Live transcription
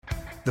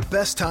The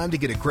best time to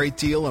get a great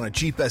deal on a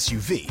Jeep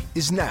SUV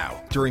is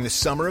now, during the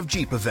Summer of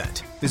Jeep event.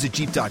 Visit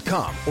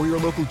Jeep.com or your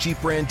local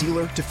Jeep brand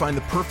dealer to find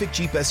the perfect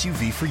Jeep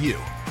SUV for you.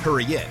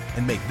 Hurry in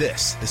and make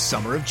this the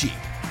Summer of Jeep.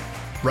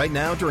 Right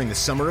now, during the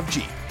Summer of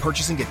Jeep,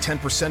 purchase and get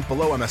 10%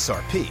 below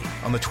MSRP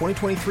on the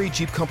 2023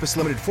 Jeep Compass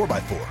Limited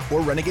 4x4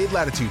 or Renegade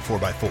Latitude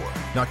 4x4.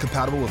 Not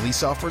compatible with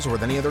lease offers or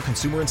with any other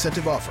consumer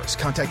incentive offers.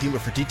 Contact dealer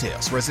for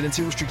details.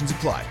 Residency restrictions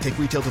apply. Take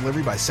retail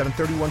delivery by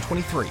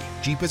 7/31/23.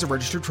 Jeep is a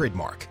registered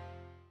trademark.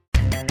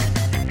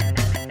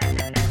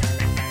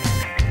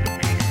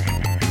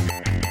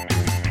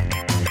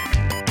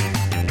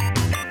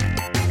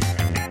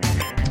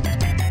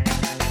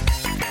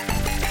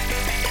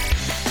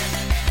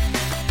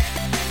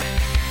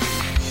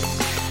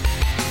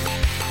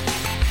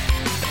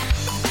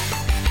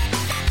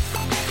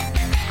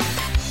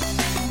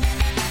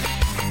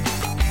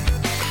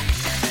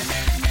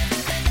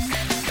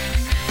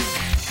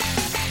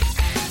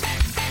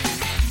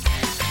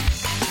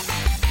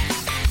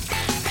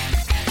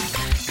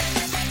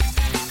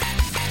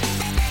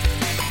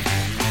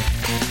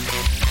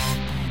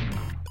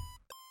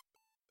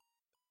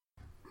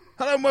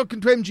 Hello and welcome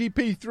to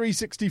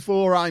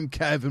MGP364. I'm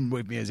Kevin.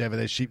 With me as ever,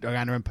 there's Sheepdog,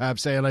 Anna and Pab.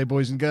 Say hello,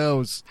 boys and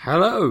girls.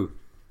 Hello.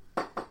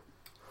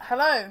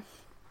 Hello.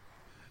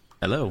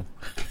 Hello.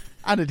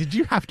 Anna, did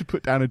you have to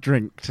put down a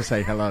drink to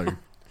say hello?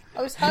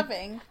 I was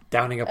having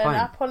Downing a an pint.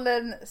 apple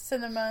and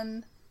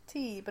cinnamon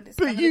tea, but it's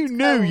But kind of you its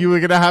knew cold. you were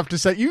going to have to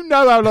say... You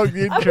know how long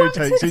the intro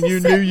wanted takes, and to you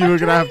sip knew you my were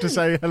going to have to drink.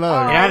 say hello.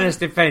 Oh. In Anna's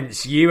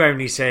defence, you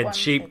only said One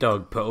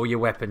sheepdog, put all your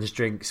weapons,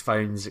 drinks,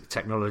 phones,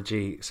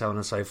 technology, so on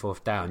and so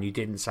forth down. You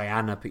didn't say,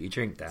 Anna, put your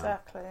drink down.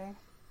 Exactly.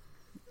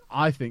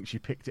 I think she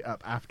picked it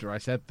up after I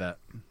said that.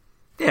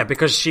 Yeah,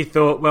 because she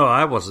thought, well,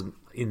 I wasn't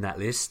in that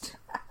list.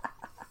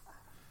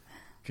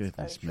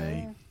 Goodness So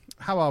me. true.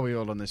 How are we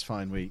all on this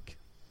fine week?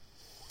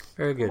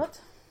 Very good. What?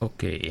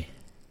 Okay.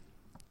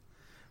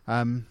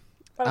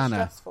 Quite a Anna.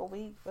 stressful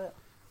week, but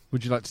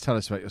Would you like to tell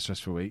us about your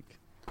stressful week?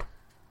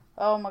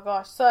 oh my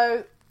gosh.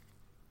 So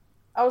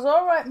I was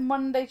alright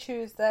Monday,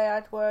 Tuesday. I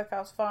had work. I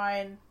was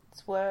fine.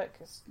 It's work.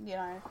 It's, you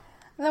know.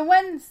 And then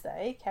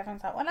Wednesday,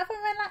 Kevin's like, "We'll have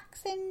a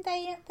relaxing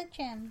day at the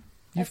gym."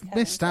 You've Kevin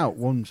missed out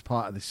says. one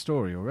part of this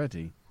story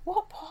already.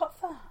 What part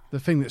of that? The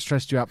thing that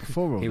stressed you out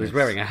before all He was this.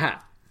 wearing a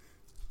hat.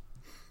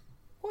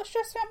 What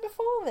stressed me out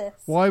before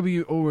this? Why were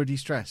you already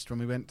stressed when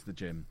we went to the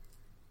gym?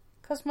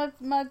 Because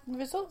my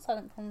results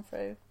hadn't come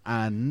through.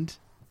 And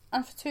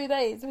And for 2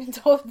 days, I've been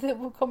told they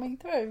were coming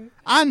through.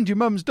 your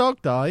mum's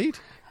dog died.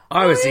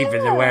 I was yeah.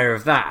 even aware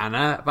of that,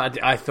 Anna,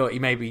 but I thought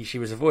maybe she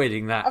was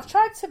avoiding that. I've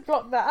tried to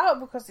block that out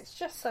because it's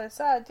just so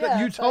sad. But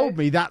Yeah, you told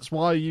me that's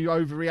why you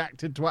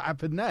overreacted to what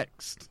happened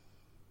next.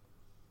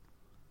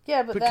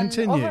 Yeah, but then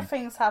continue. other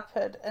things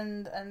happened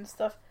and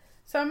stuff.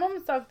 So my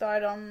mum's dog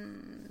died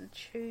on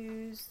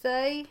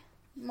Tuesday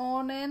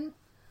morning.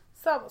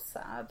 So that was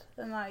sad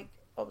and like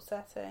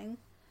upsetting.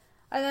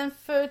 And then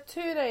for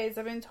 2 days,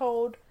 I've been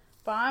told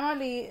by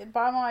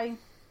my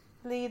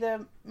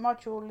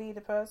module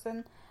leader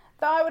person,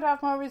 that I would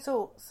have my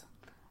results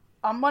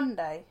on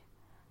Monday,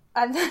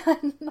 and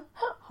then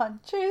on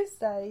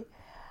Tuesday,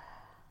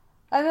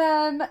 and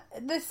then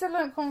they still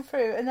don't come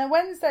through. And then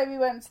Wednesday we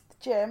went to the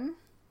gym,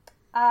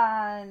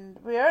 and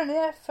we were only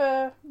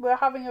there we were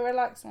having a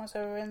relaxing one,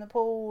 so we were in the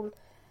pool,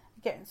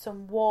 getting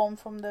some warm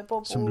from the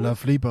bubbles. Some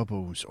lovely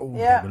bubbles. Oh,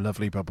 Yeah. they were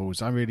lovely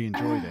bubbles. I really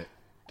enjoyed it.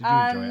 Did you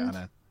enjoy it, And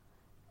Anna?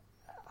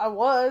 I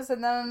was,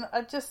 and then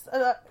I just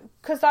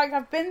because like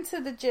I've been to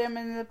the gym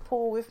and the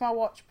pool with my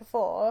watch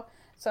before,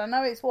 so I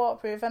know it's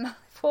waterproof. And I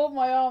pulled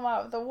my arm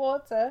out of the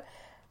water,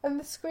 and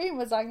the screen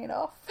was hanging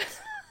off.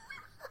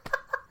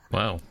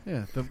 Wow.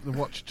 Yeah, the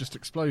watch just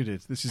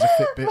exploded. This is a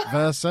Fitbit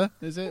Versa,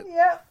 is it?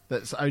 Yeah,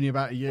 That's only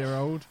about a year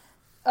old.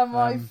 and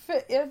my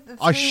the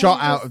I screen shot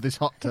was out just- of this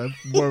hot tub,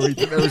 worried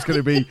that there was going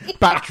to be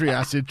battery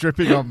acid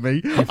dripping on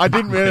me. I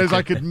didn't realise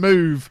I could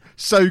move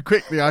so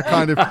quickly. I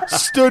kind of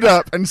stood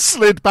up and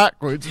slid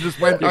backwards and just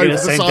went You're over going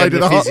the to send side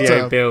them of the the hot physio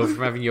tub. bill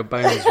from having your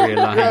bones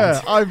realigned.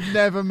 Yeah, I've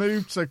never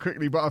moved so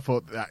quickly, but I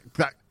thought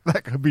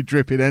that could be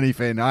dripping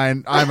anything.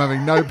 I'm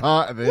having no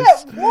part of this,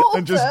 Yeah, water.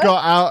 and just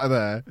got out of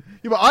there.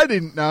 Yeah, but I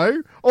didn't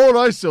know. All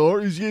I saw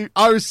is you.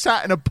 I was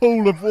sat in a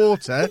pool of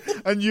water,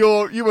 and you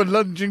were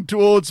lunging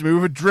towards me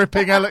with a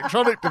dripping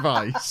electronic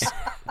device.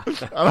 And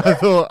I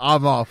thought,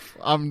 I'm off.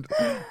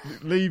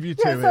 Leave you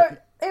to Yeah, it.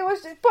 so it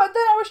was, but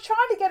then I was trying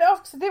to get it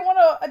off because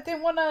I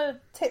didn't want to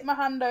tip my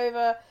hand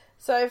over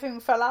so everything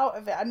fell out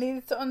of it. I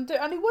needed to undo,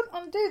 and he wouldn't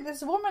undo.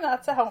 This woman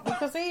had to help me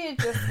because he had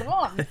just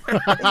gone. He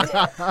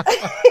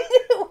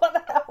didn't want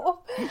to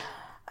help, and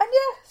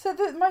yeah, so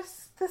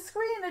the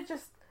screen had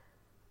just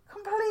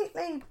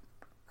completely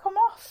come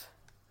off,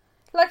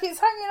 like it's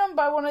hanging on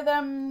by one of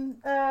them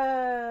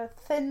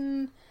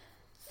thin,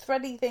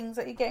 thready things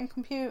that you get in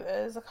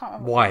computers. I can't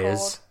remember what they're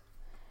Wires.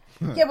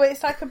 called. Yeah, but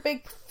it's like a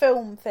big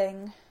film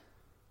thing.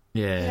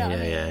 Yeah, You know what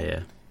I mean? yeah.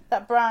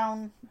 That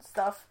brown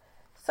stuff.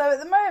 So at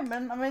the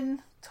moment, I'm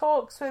in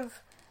talks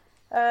with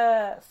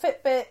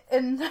Fitbit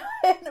in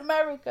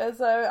America.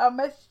 So our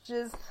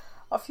messages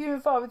are few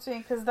and far between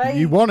because they.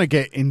 You want to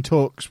get in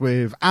talks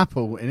with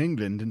Apple in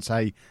England and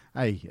say,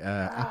 "Hey,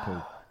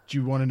 Apple, do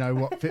you want to know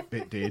what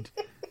Fitbit did?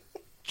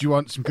 Do you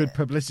want some good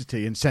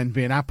publicity and send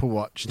me an Apple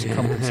Watch to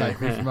compensate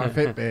me for my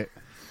Fitbit?"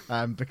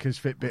 Because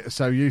Fitbit are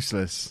so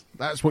useless.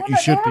 That's what you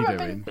should be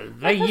doing.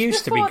 They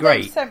used to be They've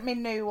great. sent me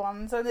new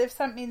ones, and they've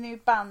sent me new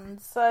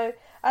bands. So,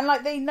 and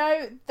like they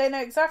know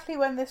exactly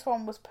when this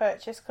one was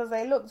purchased because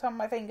they looked on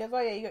my thing. Goes, oh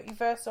yeah, you got your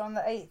first one on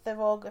the 8th of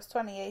August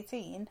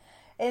 2018.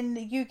 In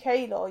the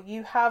UK law,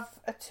 you have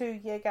a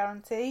 2-year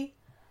guarantee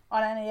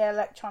on any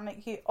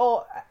electronic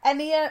or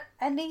any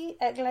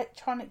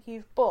electronic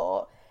you've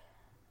bought.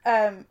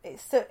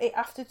 It's still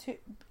after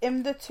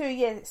in the 2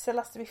 years it still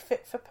has to be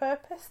fit for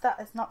purpose. That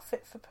is not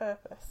fit for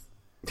purpose.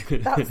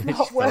 That's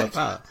not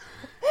working.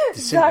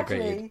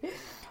 Exactly.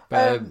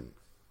 But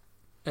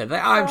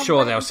I'm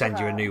sure they'll send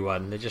you a new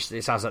one.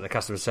 It sounds like the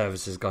customer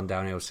service has gone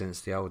downhill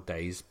since the old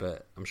days,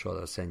 but I'm sure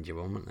they'll send you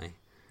one, won't they?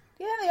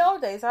 Yeah, in the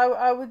old days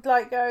I would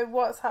like go,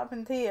 what's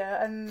happened here,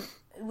 and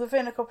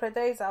within a couple of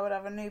days I would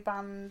have a new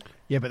band.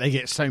 Yeah, but they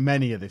get so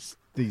many of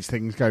these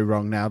things go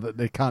wrong now that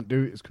they can't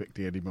do it as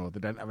quickly anymore. They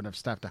don't have enough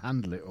staff to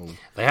handle it all.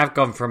 They have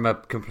gone from a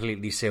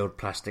completely sealed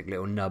plastic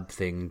little nub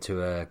thing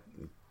to a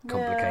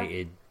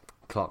complicated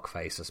clock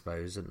face, I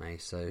suppose, haven't they?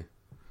 So,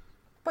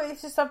 but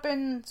it's just I've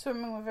been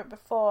swimming with it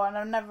before and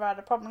I've never had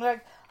a problem.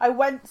 Like I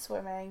went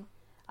swimming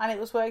and it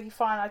was working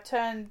fine. I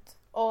turned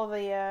all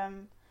the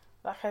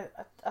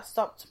I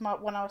stopped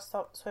when I was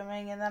stopped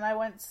swimming, and then I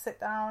went to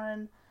sit down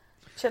and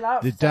chill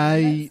out.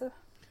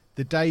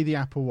 The day the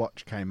Apple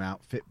Watch came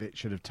out, Fitbit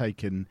should have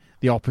taken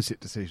the opposite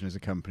decision as a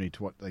company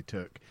to what they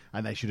took,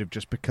 and they should have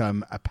just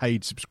become a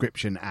paid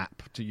subscription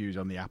app to use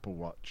on the Apple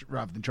Watch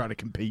rather than trying to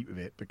compete with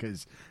it,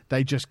 because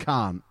they just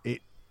can't.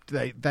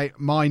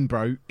 Mine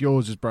broke,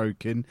 yours is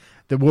broken.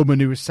 The woman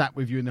who was sat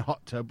with you in the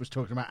hot tub was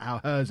talking about how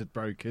hers had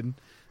broken.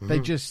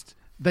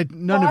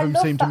 Mm-hmm. None of them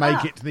seem to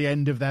make it to the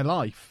end of their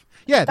life.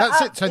 Yeah,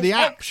 that's it. So the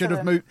app should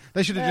have moved.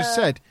 They should have just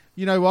said,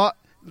 you know what?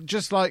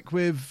 Just like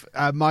with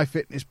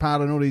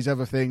MyFitnessPal and all these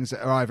other things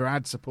that are either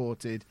ad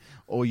supported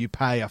or you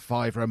pay a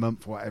 £5 a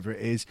month, whatever it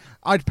is,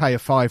 I'd pay a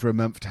 £5 a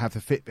month to have the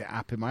Fitbit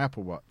app in my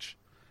Apple Watch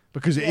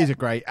because it is a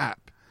great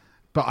app.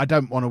 But I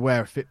don't want to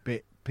wear a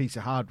Fitbit piece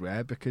of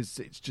hardware because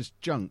it's just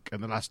junk,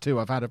 and the last two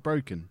I've had are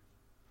broken.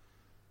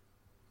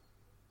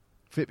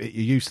 Fitbit,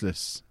 you're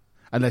useless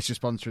unless you're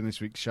sponsoring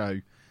this week's show.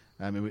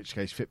 In which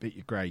case, Fitbit,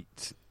 you're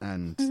great.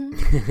 And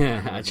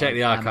I checked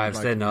the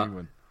archives; they're not.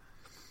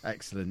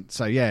 Excellent.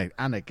 So yeah,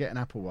 Anna, get an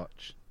Apple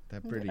Watch. They're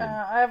brilliant.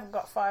 I haven't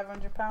got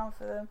 £500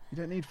 for them. You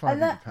don't need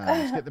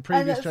 £500. Get the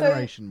previous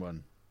generation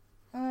one.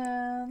 They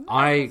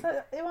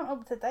want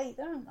up to date,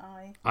 don't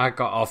I? I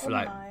got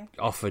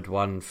offered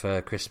one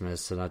for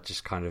Christmas, and I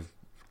just kind of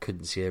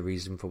couldn't see a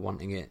reason for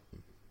wanting it.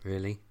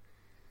 Really,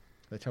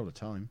 they tell the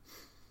time.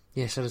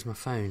 Yeah, so does my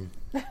phone.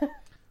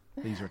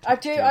 These are I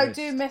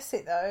do miss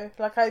it though.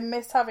 Like I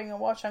miss having a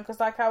watch on because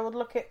like I would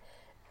look at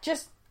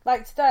just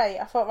like today.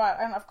 I thought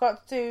and I've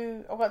got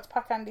to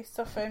pack Andy's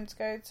stuff for him to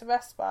go to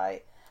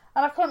respite,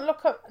 and I couldn't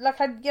look up. Like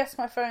yes,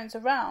 my phone's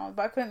around,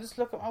 but I couldn't just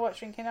look at my watch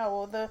thinking, oh,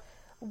 well, the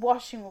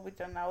washing will be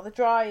done now, or the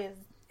dry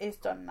is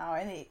done now,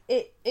 and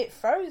it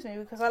throws me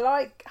because I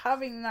like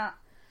having that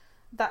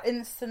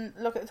instant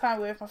look at the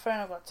time. With my phone,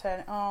 I've got to turn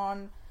it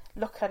on,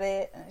 look at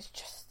it, and it's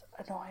just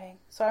annoying.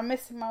 So I'm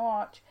missing my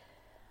watch.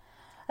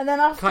 And then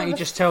after can't you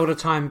just tell the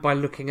time by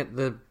looking at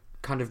the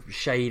kind of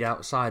shade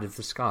outside of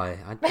the sky?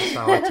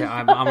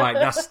 I'm like,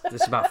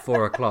 that's about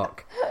 4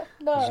 o'clock.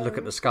 No. Just look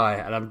at the sky,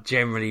 and I'm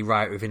generally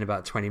right within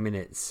about 20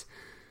 minutes.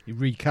 He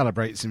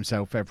recalibrates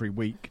himself every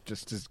week,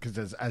 just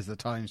because as the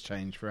times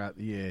change throughout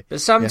the year.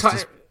 But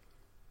sometimes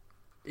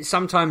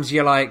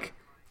you're like,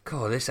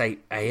 God, this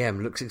 8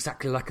 a.m. looks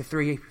exactly like a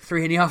 3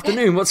 in the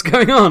afternoon. What's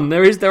going on?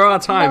 There are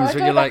times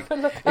when you're like,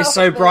 it's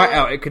so bright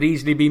out, it could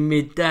easily be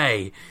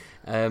midday.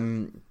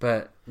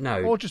 But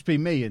no. Or just be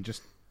me and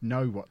just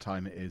know what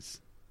time it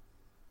is.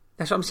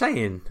 That's what I'm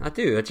saying. I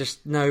do. I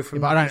just know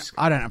from. Yeah, but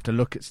I don't have to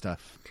look at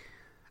stuff.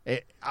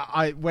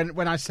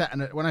 When I set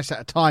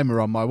a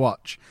timer on my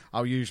watch,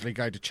 I'll usually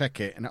go to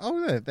check it, and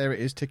there it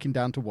is, ticking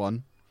down to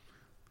 1.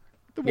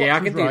 The watch I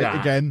can do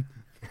that again.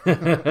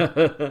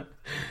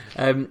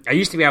 I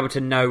used to be able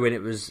to know when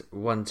it was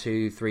 1,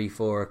 2, 3,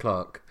 4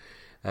 o'clock.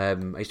 I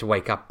used to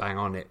wake up bang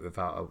on it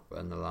without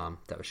an alarm.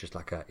 That was just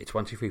like it's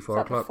 1, 2, 3, 4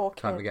 o'clock.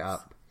 Time to get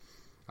up.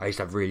 I used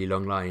to have really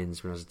long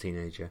lines when I was a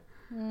teenager.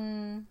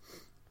 Anyway,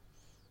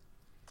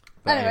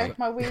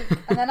 my week,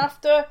 and then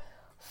after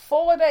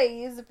 4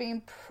 days of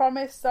being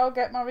promised I'll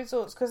get my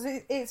results because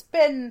it's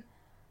been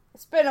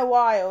a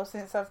while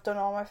since I've done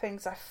all my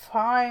things. I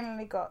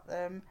finally got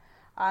them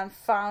and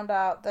found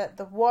out that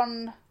the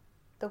one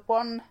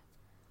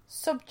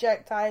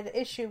subject I had an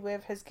issue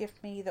with has given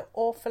me the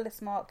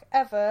awfulest mark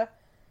ever.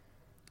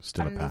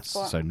 Still a pass,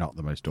 so not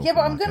the most awful. Yeah,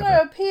 but I'm going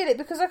to appeal it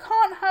because I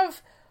can't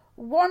have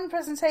one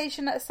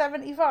presentation at a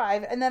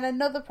 75 and then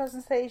another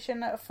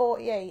presentation at a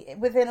 48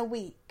 within a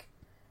week.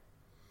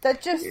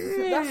 That's not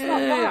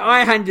right.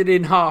 I handed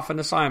in half an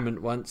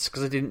assignment once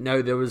because I didn't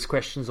know there was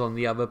questions on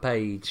the other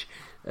page,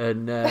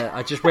 and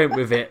I just went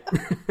with it.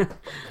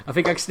 I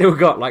think I still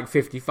got like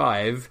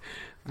 55.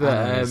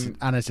 But,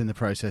 Anna's in the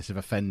process of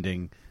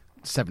offending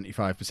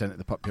 75% of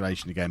the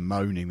population again,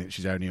 moaning that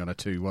she's only on a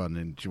 2-1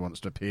 and she wants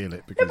to appeal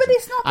it because but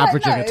it's not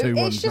averaging like, a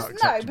 2-1 is not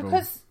acceptable.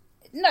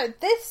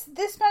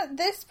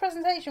 This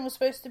presentation was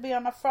supposed to be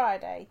on a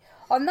Friday.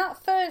 On that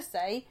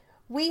Thursday,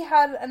 we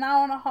had an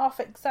hour and a half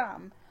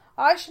exam.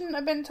 I shouldn't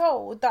have been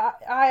told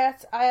that I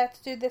had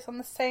to do this on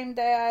the same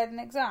day I had an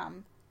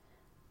exam.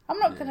 I'm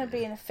not going to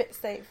be in a fit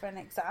state for an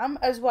exam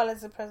as well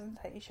as a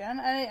presentation.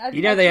 And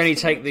they only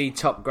take the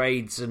top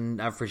grades and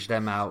average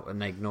them out,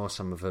 and they ignore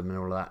some of them and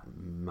all that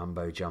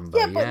mumbo jumbo.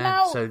 Yeah, but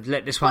now, so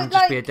let this one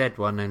just be a dead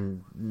one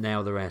and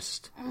nail the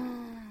rest.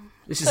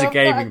 This is a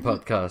gaming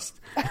podcast.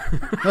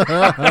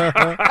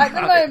 At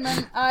the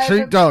moment,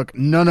 Shoot Dog,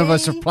 none of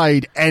us have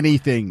played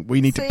anything.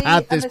 We need to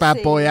pad this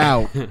bad boy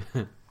out.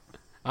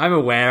 I'm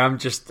aware. I'm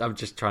just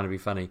trying to be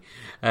funny.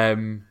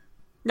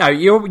 No,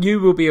 you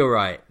will be all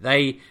right.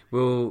 They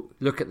will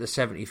look at the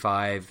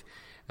 75.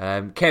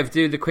 Kev,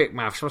 do the quick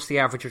maths. What's the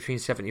average between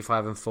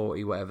 75 and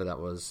 40? Whatever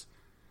that was,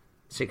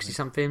 60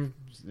 something,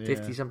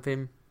 50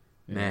 something.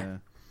 Yeah. Nah.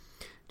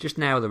 Just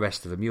nail the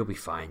rest of them. You'll be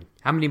fine.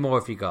 How many more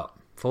have you got?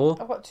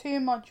 4? I've got 2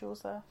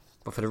 modules left.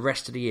 But for the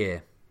rest of the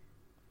year.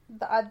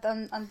 That I've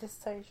done and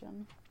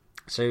dissertation.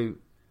 So,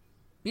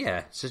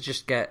 yeah. So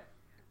just get.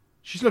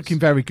 She's looking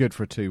very good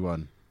for a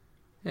 2-1.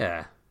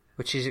 Yeah,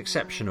 which is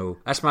exceptional.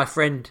 As my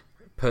friend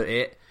put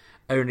it,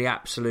 only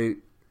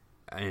absolute,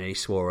 and he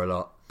swore a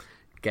lot,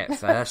 get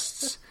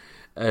firsts.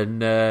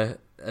 and then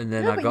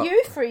but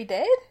you 3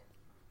 did.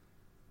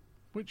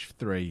 Which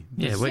 3?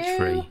 Yeah, which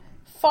 3?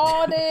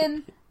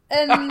 Fardin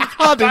and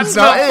Fardin's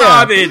not here.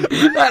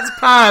 Fardin. That's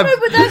Pam. No,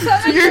 but that's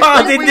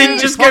Fardin didn't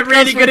just get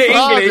really good at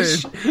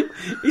English.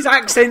 His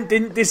accent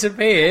didn't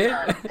disappear.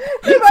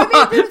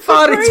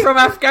 Fardin's from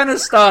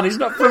Afghanistan. He's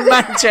not from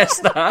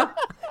Manchester.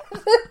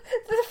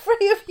 The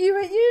 3 of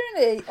you at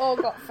uni all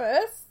got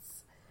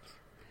firsts.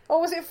 Or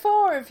was it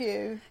 4 of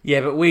you?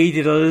 Yeah, but we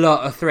did a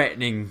lot of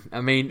threatening.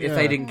 I mean, if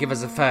they didn't give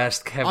us a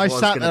first, Kev I was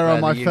sat there on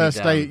my first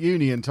down. day at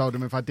uni and told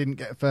them if I didn't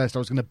get a first, I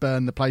was going to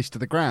burn the place to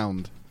the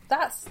ground.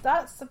 That's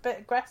a bit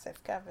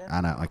aggressive, Kevin.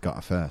 I know, I got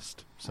a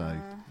first. So,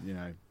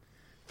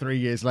 3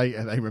 years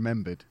later, they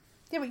remembered.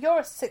 Yeah, but you're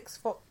a 6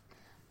 foot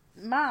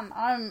man.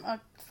 I'm a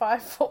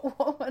 5 foot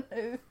woman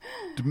who...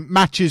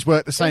 Matches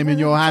work the same in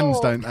your hands,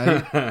 don't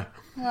they?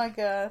 I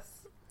guess.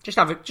 Just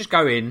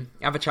go in,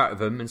 have a chat with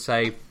them and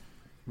say,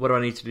 what do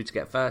I need to do to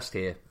get first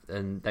here?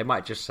 And they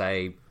might just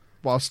say...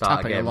 Whilst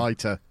start tapping again. a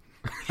lighter.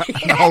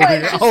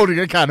 holding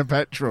a can of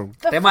petrol.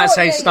 They might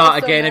say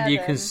start again. Have you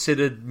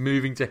considered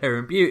moving to Hair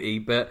and Beauty?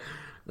 But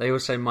they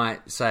also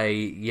might say,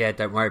 yeah,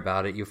 don't worry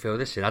about it. You'll feel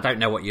this in. I don't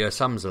know what your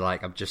sums are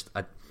like.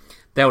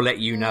 They'll let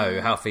you know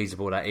how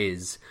feasible that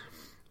is.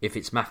 If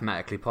it's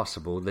mathematically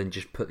possible, then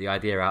just put the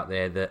idea out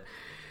there that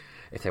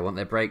if they want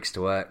their brakes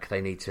to work,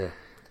 they need to...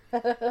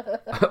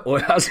 I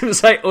was going to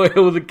say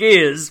oil the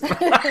gears.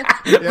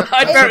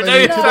 I don't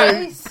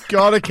know.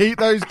 Gotta keep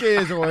those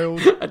gears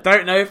oiled. I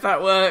don't know if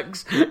that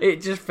works.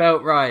 It just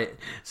felt right.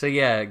 So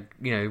yeah,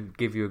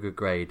 give you a good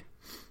grade.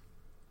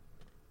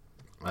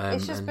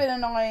 It's just been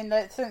annoying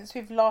that since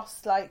we've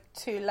lost like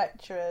 2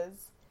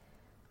 lecturers,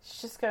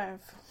 it's just going.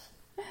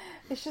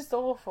 It's just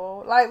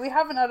awful. Like we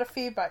haven't had a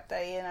feedback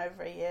day in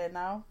over a year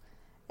now.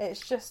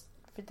 It's just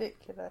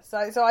ridiculous.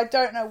 So I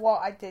don't know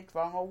what I did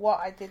wrong or what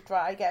I did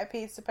right. I get a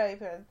piece of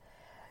paper and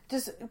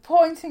just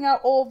pointing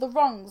out all the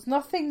wrongs.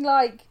 Nothing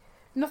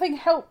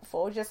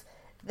helpful. Just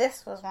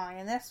this was wrong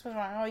and this was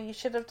wrong. Oh, you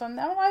should have done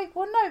that. I'm like,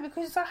 well, no,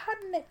 because I had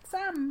an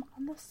exam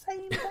on the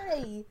same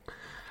day.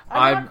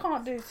 I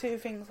can't do 2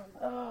 things.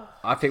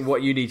 I think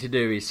what you need to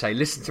do is say,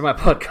 listen to my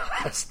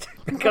podcast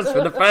because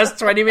for the first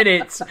 20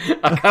 minutes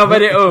I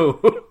covered it all.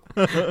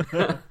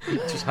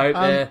 Just hope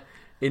they're.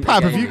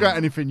 Pab, have you got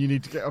anything you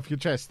need to get off your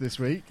chest this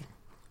week?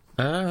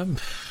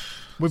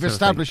 We've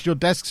established your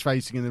desk's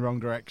facing in the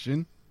wrong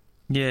direction.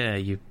 Yeah,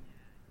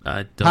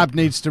 Pab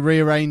needs to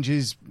rearrange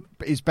his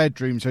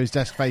bedroom so his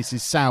desk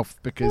faces south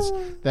because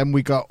then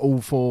we got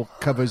all 4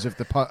 covers of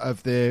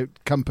the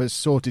compass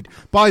sorted.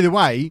 By the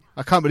way,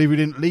 I can't believe we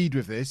didn't lead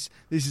with this.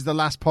 This is the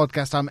last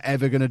podcast I'm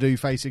ever going to do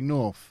facing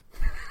north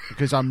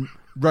because I'm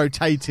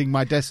rotating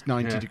my desk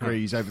 90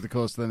 degrees over the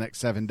course of the next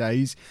 7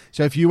 days.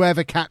 So if you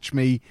ever catch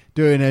me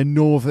doing a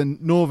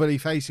northerly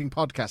facing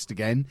podcast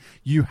again,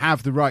 you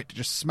have the right to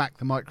just smack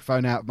the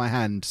microphone out of my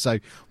hand. So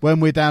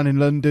when we're down in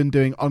London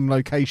doing on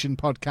location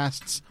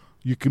podcasts,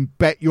 you can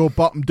bet your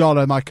bottom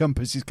dollar my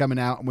compass is coming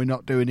out and we're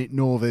not doing it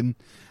northern.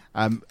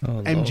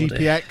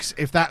 MGP364,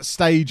 if that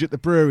stage at the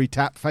brewery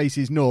tap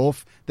faces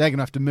north, they're going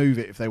to have to move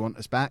it if they want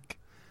us back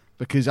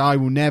because I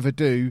will never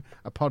do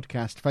a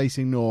podcast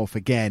facing north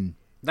again.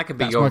 That could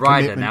be your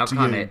rider now,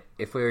 can't it?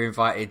 If we were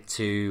invited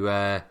to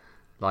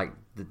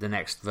the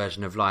next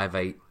version of Live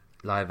Aid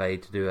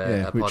to do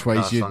a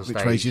podcast on stage.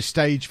 Which way's your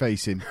stage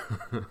facing?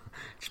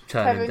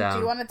 Kevin, do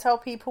you want to tell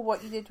people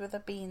what you did with a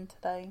bean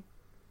today?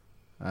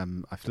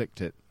 I flicked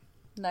it.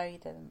 No, you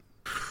didn't.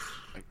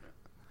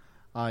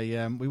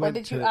 What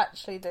did you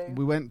actually do?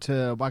 We went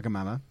to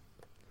Wagamama,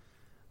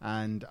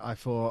 and I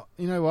thought,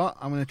 you know what?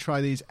 I'm going to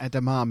try these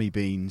edamame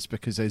beans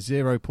because there's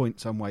 0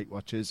 points on Weight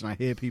Watchers, and I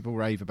hear people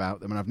rave about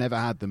them, and I've never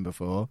had them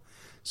before.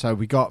 So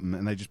we got them,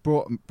 and they just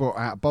brought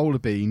out a bowl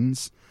of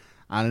beans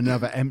and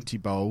another empty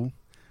bowl,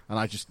 and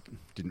I just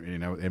didn't really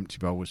know what the empty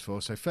bowl was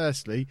for. So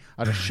firstly,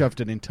 I just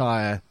shoved an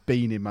entire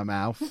bean in my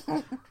mouth,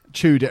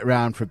 chewed it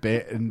around for a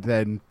bit, and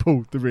then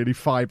pulled the really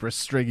fibrous,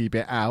 stringy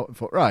bit out and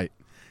thought, right,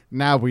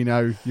 now we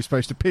know you're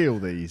supposed to peel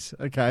these.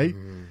 Okay.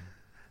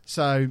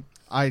 So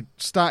I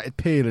started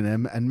peeling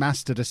them and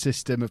mastered a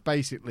system of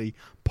basically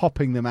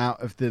popping them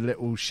out of the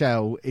little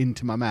shell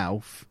into my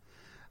mouth.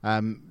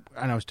 And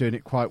I was doing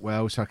it quite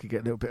well, so I could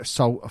get a little bit of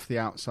salt off the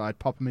outside,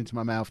 pop them into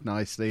my mouth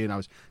nicely, and I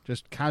was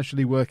just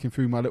casually working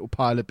through my little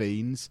pile of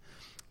beans.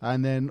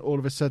 And then all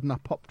of a sudden I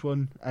popped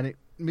one, and it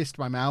missed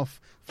my mouth,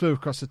 flew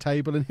across the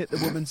table and hit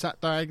the woman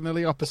sat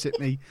diagonally opposite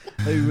me,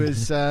 who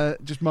was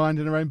just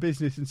minding her own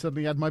business, and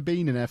suddenly had my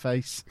bean in her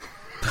face.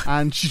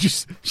 And she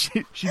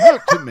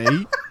looked at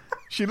me.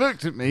 She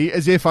looked at me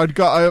as if I'd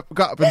got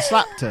up and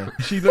slapped her.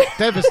 She looked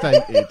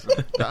devastated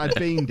that I'd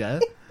beaned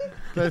her.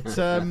 But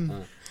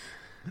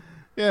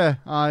yeah,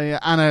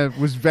 Anna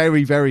was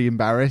very, very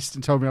embarrassed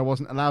and told me I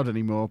wasn't allowed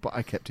anymore, but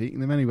I kept eating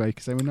them anyway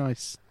because they were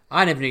nice.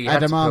 I never knew you had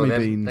to peel Edamame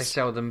them. beans. They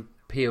sell them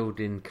peeled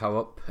in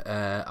Co-op.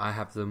 I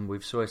have them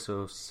with soy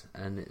sauce,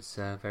 and it's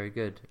very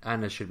good.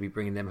 Anna should be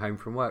bringing them home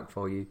from work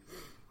for you.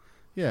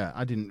 Yeah,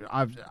 I didn't.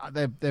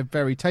 They're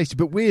very tasty,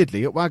 but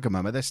weirdly at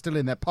Wagamama they're still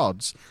in their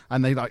pods,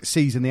 and they like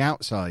season the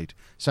outside.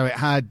 So it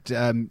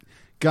had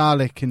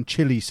garlic and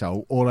chili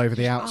salt all over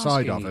the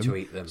outside of them. To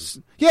eat them.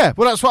 Yeah,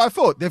 well that's what I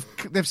thought.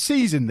 They've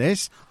seasoned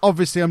this.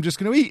 Obviously, I'm just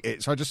going to eat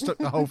it, so I just stuck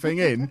the whole thing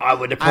in. I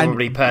would have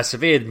probably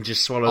persevered and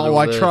just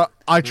swallowed.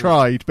 I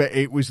tried, but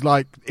it was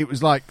like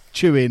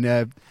chewing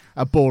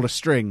a ball of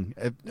string.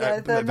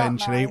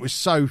 Eventually, nice. It was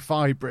so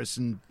fibrous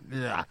and.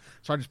 Ugh.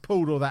 So I just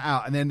pulled all that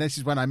out, and then this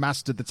is when I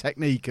mastered the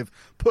technique of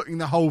putting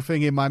the whole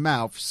thing in my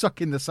mouth,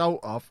 sucking the salt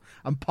off,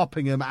 and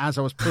popping them as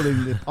I was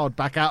pulling the pod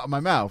back out of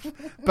my mouth.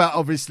 But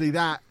obviously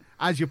that,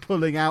 as you're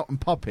pulling out and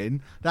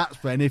popping,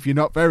 that's when, if you're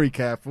not very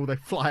careful, they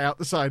fly out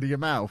the side of your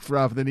mouth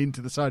rather than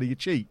into the side of your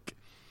cheek.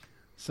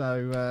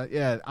 So,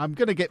 yeah, I'm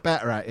going to get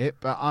better at it,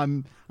 but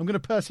I'm going to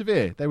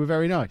persevere. They were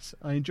very nice.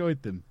 I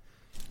enjoyed them.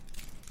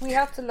 We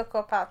have to look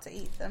up how to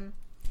eat them.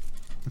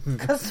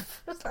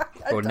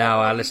 Well,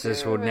 now our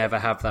listeners will never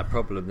have that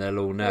problem. They'll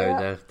all know.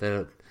 Yeah.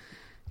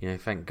 They're,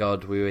 thank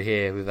God we were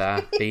here with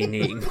our bean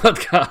eating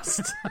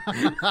podcast.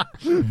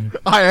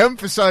 I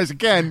emphasise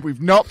again,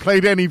 we've not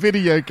played any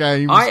video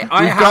games. We've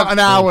got an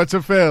hour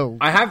to fill.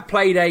 I have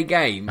played a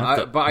game,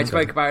 but I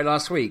spoke about it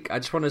last week. I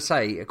just want to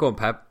say, go on,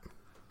 Pab.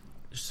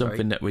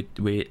 Something that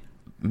we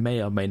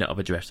may or may not have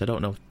addressed. I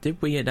don't know. Did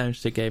we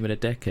announce the game of the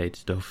decade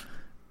stuff?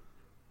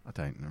 I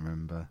don't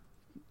remember.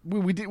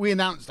 We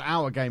announced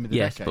our game of the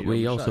decade. Yes, but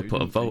we also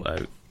put a vote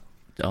out.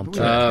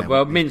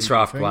 Well,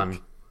 Minecraft won. Is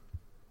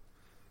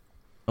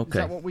Okay.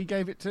 that what we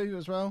gave it to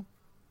as well?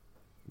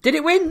 Did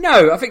it win?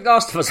 No, I think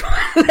Last of Us.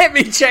 Let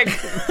me check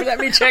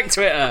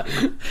Twitter.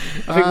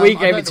 I think we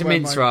gave it to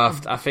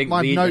Minecraft. I think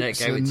the internet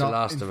gave it to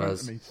Last of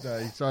Us.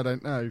 Today, so I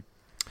don't know.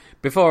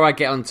 Before I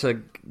get on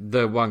to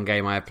the one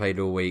game I have played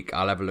all week,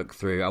 I'll have a look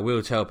through. I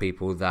will tell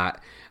people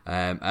that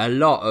a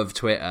lot of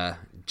Twitter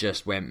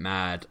just went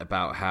mad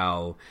about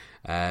how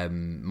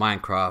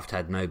Minecraft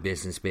had no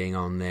business being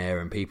on there,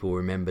 and people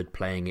remembered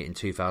playing it in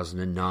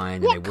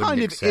 2009. What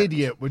kind of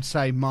idiot would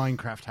say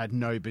Minecraft had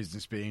no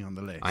business being on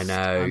the list? I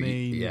know.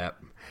 Yeah.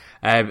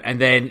 And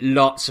then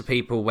lots of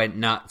people went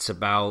nuts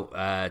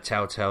about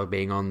Telltale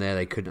being on there.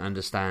 They couldn't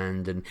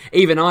understand, and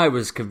even I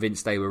was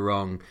convinced they were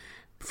wrong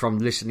from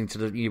listening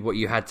to what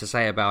you had to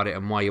say about it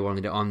and why you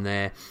wanted it on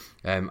there.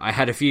 I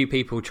had a few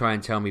people try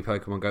and tell me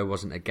Pokemon Go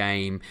wasn't a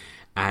game,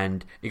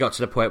 and it got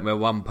to the point where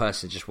one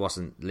person just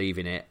wasn't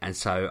leaving it, and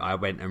so I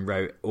went and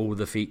wrote all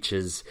the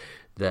features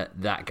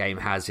that game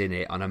has in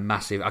it on a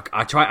massive...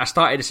 I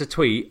started as a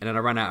tweet, and then I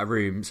ran out of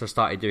room, so I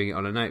started doing it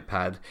on a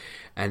notepad,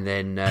 and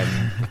then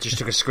I just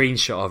took a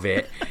screenshot of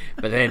it,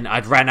 but then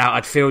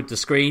I'd filled the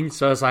screen,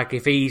 so I was like,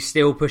 if he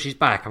still pushes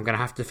back, I'm going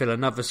to have to fill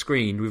another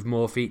screen with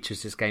more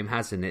features this game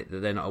has in it that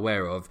they're not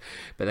aware of.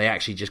 But they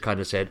actually just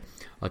kind of said,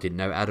 I didn't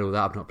know it had all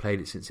that, I've not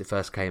played it since it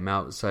first came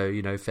out, so,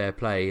 fair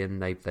play,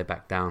 and they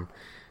backed down.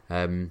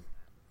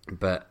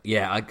 But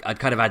yeah, I'd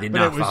kind of had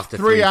enough after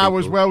 3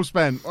 hours well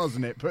spent,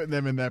 wasn't it? Putting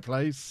them in their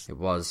place. It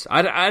was.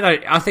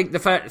 I think the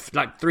first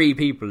 3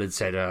 people had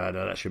said, "Oh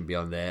no, that shouldn't be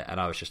on there," and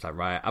I was just like,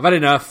 right, I've had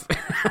enough.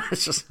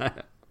 It's just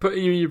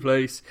putting you in your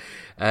place.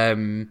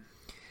 Game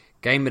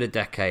of the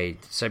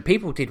decade. So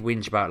people did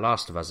whinge about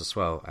Last of Us as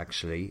well,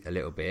 actually, a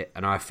little bit,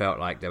 and I felt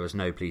like there was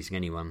no pleasing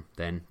anyone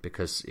then,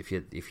 because if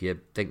you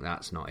think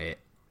that's not it,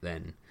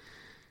 then.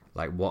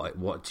 Like,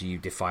 what do you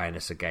define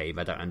as a game?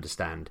 I don't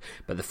understand.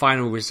 But the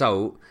final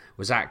result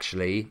was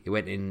actually, it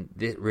went in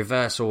the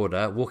reverse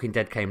order. Walking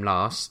Dead came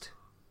last.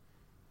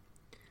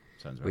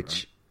 Sounds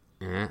right.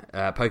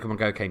 Pokemon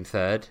Go came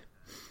third.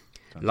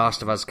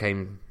 Last of Us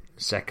came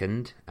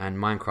second, and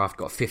Minecraft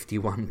got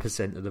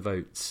 51% of the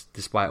votes,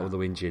 despite all the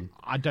whinging.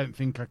 I don't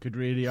think I could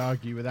really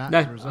argue with that. No,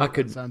 as a result. I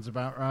couldn't. That sounds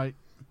about right.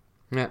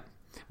 Yeah.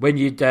 When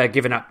you'd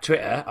given up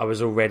Twitter,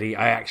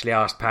 I actually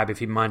asked Pab if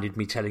he minded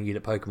me telling you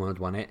that Pokemon had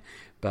won it,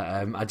 but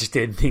I just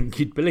didn't think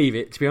you'd believe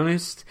it, to be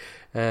honest.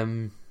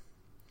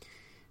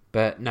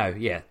 But no,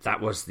 yeah,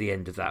 that was the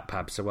end of that,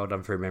 Pab, so well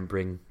done for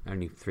remembering,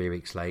 only 3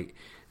 weeks late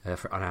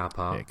on our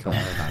part.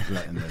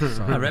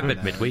 I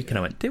remembered midweek and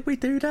I went, did we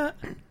do that?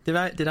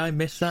 Did I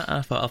miss that?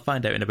 I thought I'll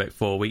find out in about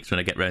 4 weeks when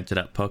I get round to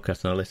that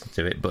podcast and I'll listen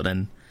to it, but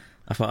then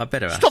I thought I'd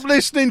better ask. Stop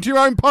listening to your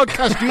own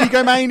podcast, you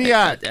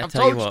egomaniac! I've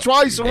told you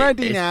twice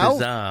already now. It's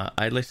bizarre.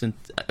 I listened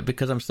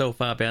because I'm so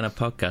far behind a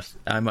podcast.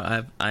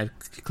 I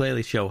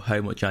clearly show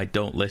how much I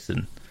don't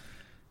listen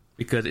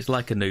because it's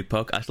like a new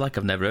podcast. It's like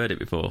I've never heard it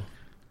before.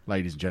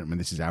 Ladies and gentlemen,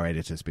 this is our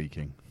editor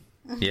speaking.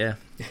 Yeah,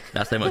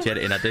 that's how much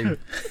editing I do.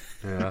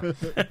 Yeah.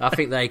 I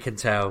think they can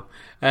tell.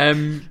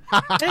 Hey.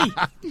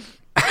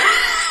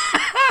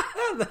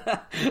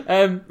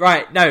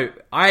 Right, no,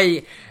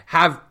 I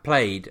have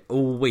played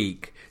all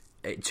week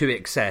to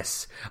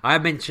excess. I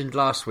mentioned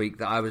last week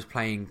that I was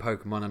playing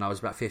Pokemon and I was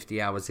about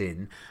 50 hours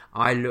in.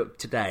 I looked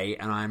today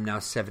and I am now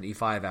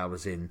 75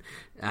 hours in,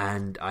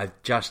 and I've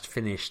just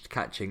finished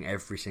catching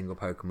every single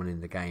Pokemon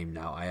in the game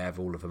now. I have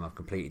all of them. I've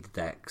completed the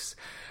decks.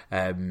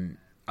 I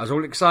was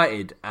all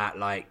excited at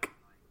like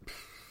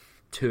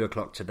 2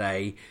 o'clock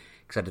today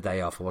because I had a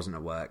day off. I wasn't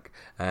at work.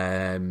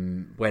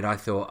 When I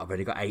thought I've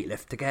only got 8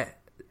 left to get.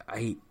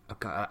 8. I've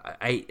got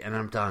 8 and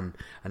I'm done.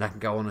 And I can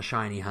go on a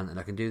shiny hunt and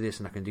I can do this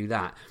and I can do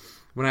that.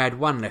 When I had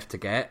 1 left to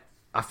get,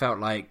 I felt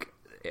like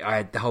I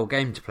had the whole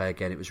game to play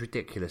again. It was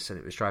ridiculous and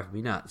it was driving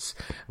me nuts.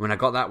 When I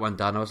got that one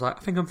done, I was like, I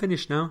think I'm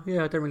finished now.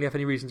 Yeah, I don't really have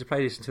any reason to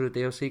play this until the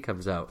DLC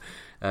comes out.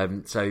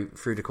 So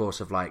through the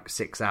course of like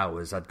 6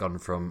 hours, I'd gone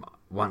from,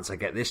 once I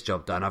get this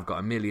job done, I've got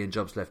a million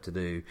jobs left to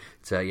do.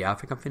 So yeah, I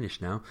think I'm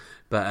finished now.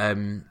 But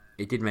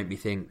it did make me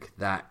think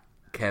that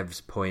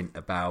Kev's point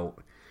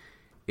about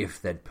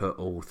if they'd put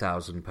all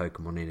 1,000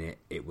 Pokemon in it,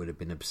 it would have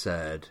been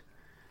absurd.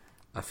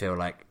 I feel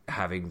like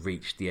having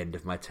reached the end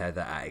of my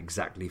tether at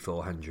exactly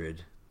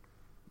 400,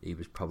 he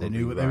was probably They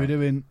knew what right. they were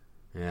doing.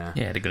 Yeah,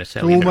 they're going to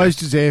sell It's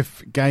almost as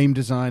if game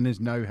designers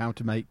know how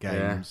to make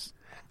games.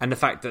 Yeah. And the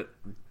fact that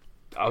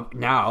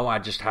now I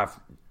just have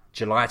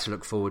July to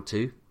look forward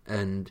to,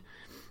 and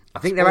I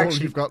think they're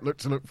actually... you've got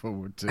to look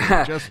forward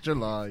to, just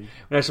July.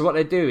 No, so what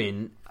they're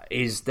doing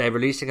is they're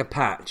releasing a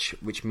patch,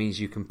 which means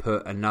you can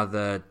put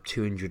another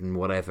 200 and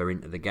whatever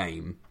into the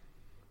game.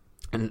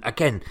 And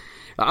again,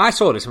 I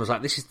saw this and was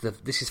like,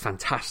 this is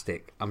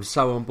fantastic. I'm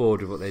so on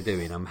board with what they're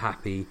doing. I'm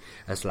happy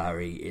as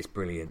Larry. It's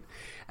brilliant.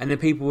 And then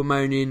people were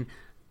moaning,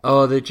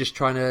 oh, they're just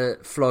trying to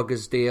flog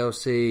us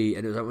DLC.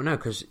 And it was like, well, no,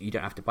 because you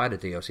don't have to buy the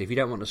DLC. If you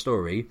don't want the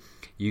story,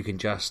 you can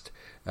just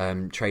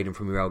trade them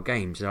from your old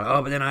games. And like,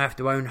 oh, but then I have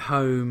to own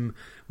Home,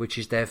 which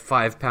is their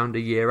 £5 a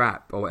year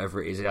app or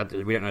whatever it is.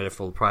 We don't know the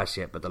full price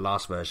yet, but the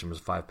last version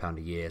was £5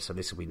 a year. So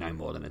this will be no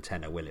more than a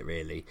tenner, will it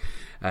really?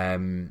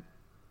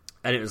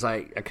 And it was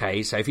like,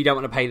 okay, so if you don't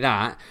want to pay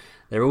that,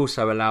 they're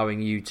also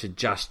allowing you to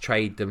just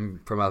trade them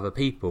from other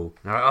people.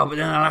 And like, oh, but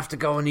then I'll have to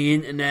go on the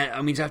internet.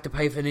 I mean, I have to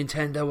pay for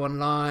Nintendo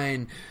Online.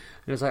 And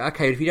it was like,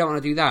 okay, if you don't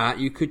want to do that,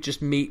 you could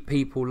just meet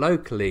people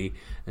locally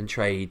and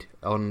trade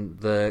on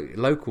the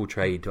local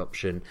trade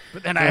option.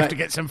 But then I have to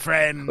get some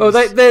friends. Well,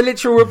 their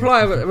literal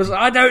reply was,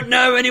 I don't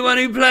know anyone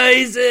who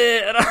plays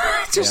it. And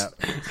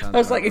I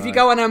was like, if you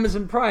go on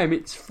Amazon Prime,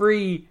 it's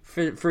free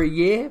for a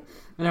year.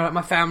 And they're like,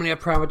 my family are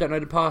Prime, I don't know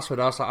the password.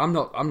 I was like, I'm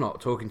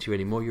not talking to you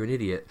anymore. You're an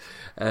idiot.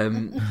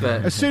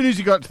 But as soon as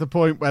you got to the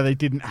point where they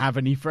didn't have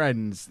any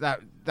friends,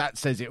 that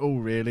says it all,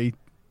 really.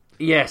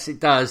 Yes, it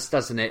does,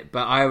 doesn't it?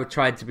 But I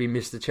tried to be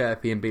Mr.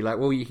 Chirpy and be like,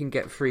 well, you can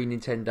get free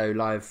Nintendo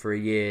Live for a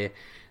year.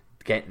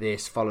 Get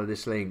this, follow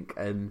this link.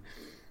 And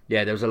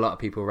yeah, there was a lot of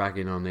people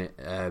ragging on it.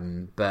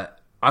 But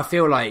I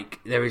feel like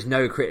there is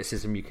no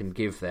criticism you can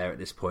give there at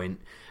this point.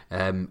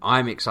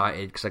 I'm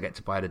excited because I get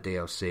to buy the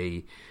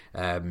DLC.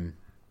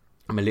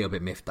 I'm a little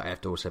bit miffed that I have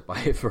to also buy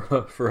it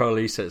for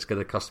Ollie, so it's going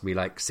to cost me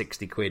like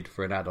 60 quid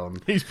for an add-on.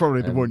 He's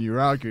probably the one you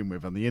were arguing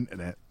with on the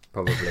internet.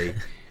 Probably.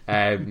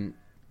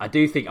 I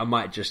do think I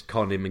might just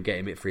con him and get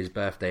him it for his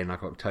birthday in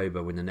like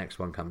October when the next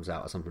one comes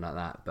out or something like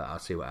that, but I'll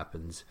see what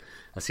happens.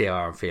 I'll see how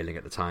I'm feeling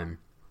at the time.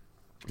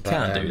 You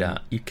can't do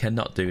that. You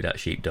cannot do that,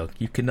 Sheepdog.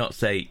 You cannot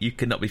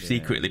be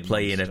secretly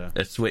playing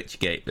a Switch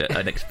game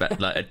and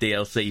expect like a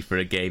DLC for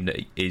a game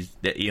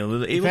that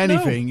he'll if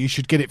anything, you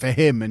should get it for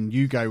him and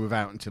you go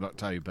without until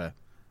October.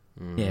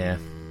 Yeah.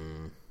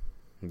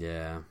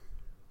 Yeah.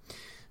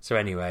 So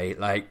anyway,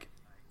 like,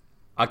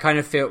 I kind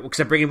of feel, because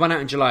they're bringing one out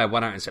in July and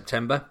one out in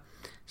September.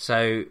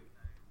 So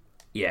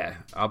yeah,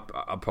 I'll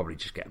probably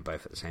just get them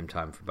both at the same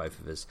time for both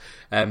of us.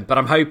 But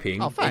I'm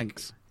hoping. Oh,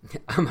 thanks.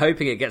 I'm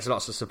hoping it gets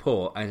lots of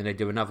support, and then they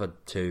do another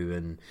 2,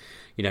 and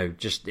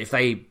just if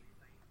they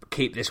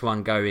keep this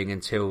one going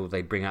until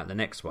they bring out the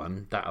next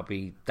one,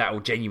 that'll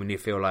genuinely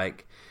feel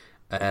like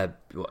a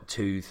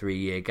 2-3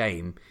 year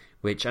game,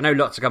 which I know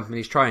lots of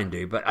companies try and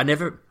do, but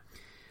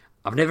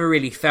I've never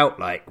really felt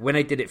like, when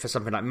they did it for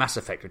something like Mass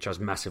Effect, which I was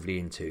massively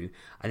into,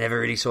 I never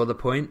really saw the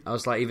point. I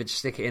was like, either just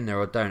stick it in there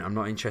or don't. I'm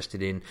not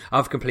interested in...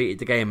 I've completed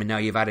the game and now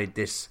you've added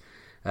this...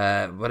 what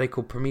are they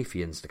called?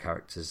 Prometheans, the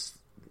characters.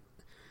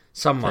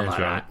 Someone like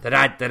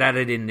that. That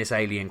added in this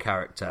alien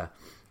character.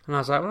 And I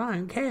was like, well, I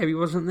don't care. He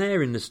wasn't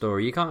there in the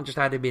story. You can't just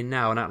add him in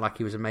now and act like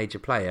he was a major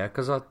player,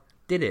 because I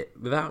did it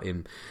without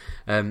him.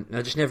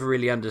 I just never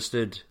really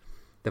understood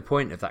the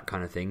point of that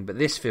kind of thing. But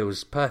this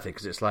feels perfect,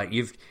 because it's like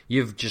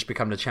you've just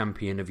become the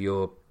champion of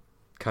your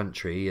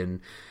country,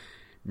 and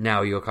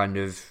now you're kind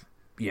of,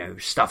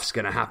 stuff's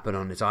going to happen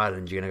on this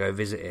island. You're going to go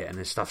visit it, and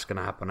there's stuff's going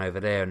to happen over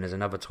there, and there's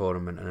another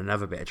tournament and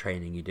another bit of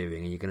training you're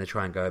doing, and you're going to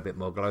try and go a bit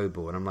more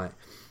global. And I'm like,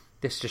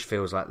 this just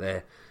feels like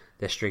they're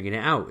stringing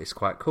it out. It's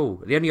quite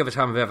cool. The only other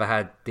time I've ever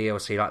had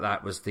DLC like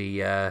that was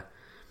the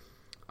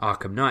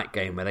Arkham Knight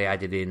game, where they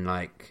added in,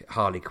 like,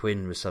 Harley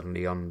Quinn was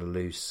suddenly on the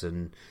loose,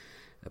 and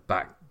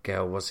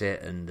Batgirl was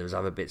it, and there was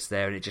other bits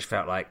there, and it just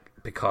felt like,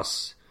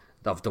 because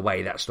of the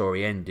way that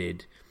story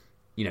ended,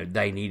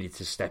 they needed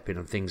to step in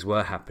and things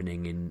were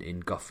happening in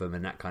Gotham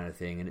and that kind of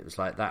thing, and it was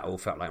like, that all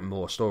felt like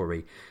more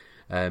story.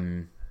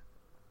 I'm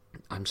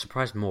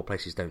surprised more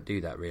places don't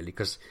do that, really,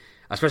 because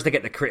I suppose they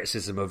get the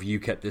criticism of, you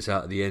kept this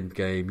out of the end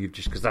game,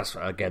 because that's,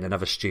 again,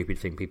 another stupid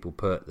thing people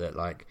put, that,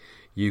 like,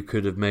 you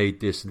could have made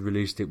this and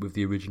released it with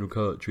the original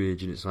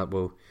cartridge, and it's like,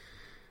 well,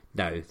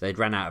 no, they'd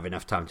ran out of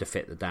enough time to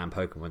fit the damn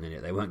Pokemon in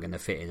it. They weren't going to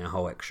fit in a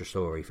whole extra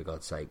story, for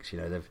God's sakes.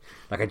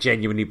 I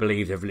genuinely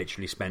believe they've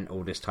literally spent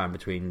all this time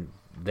between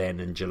then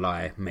and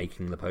July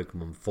making the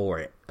Pokemon for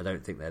it. I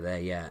don't think they're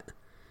there yet.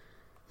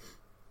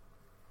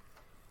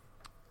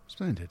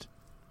 Splendid.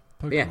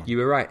 Pokemon. Yeah, you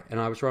were right,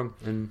 and I was wrong,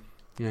 and...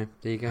 there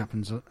you go.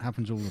 Happens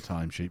all the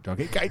time,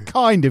 Sheepdog. It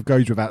kind of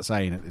goes without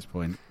saying at this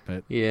point,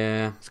 but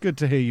yeah, it's good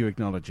to hear you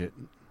acknowledge it.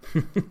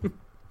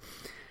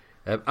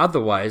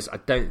 Otherwise, I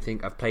don't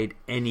think I've played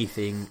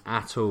anything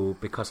at all,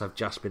 because I've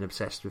just been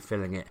obsessed with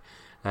filling it.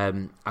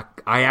 I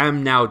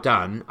am now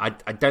done. I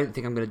don't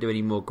think I'm going to do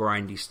any more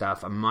grindy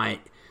stuff. I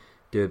might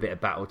do a bit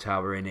of Battle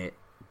Tower in it,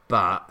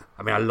 but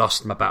I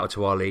lost my battle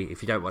to Ollie.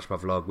 If you don't watch my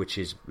vlog, which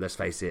is, let's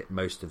face it,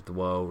 most of the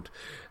world,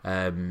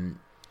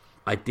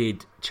 I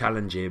did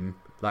challenge him,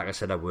 like I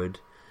said I would,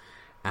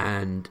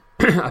 and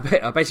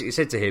I basically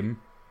said to him,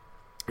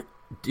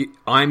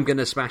 I'm going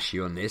to smash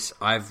you on this.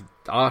 I've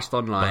asked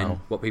online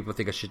what people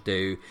think I should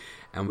do,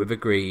 and we've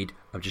agreed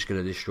I'm just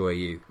going to destroy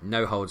you.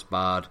 No holds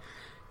barred.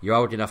 You're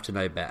old enough to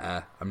know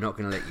better. I'm not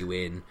going to let you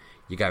in.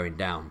 You're going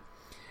down.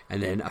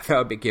 And then I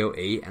felt a bit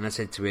guilty, and I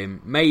said to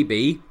him,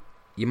 maybe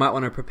you might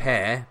want to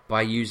prepare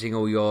by using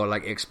all your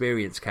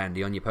experience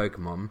candy on your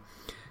Pokemon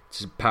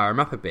to power him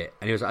up a bit.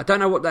 And he was like, I don't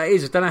know what that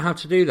is. I don't know how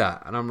to do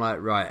that. And I'm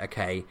like, right,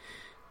 okay,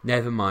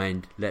 never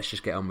mind. Let's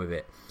just get on with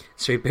it.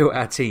 So we built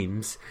our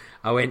teams.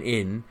 I went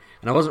in,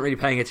 and I wasn't really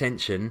paying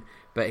attention,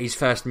 but his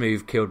first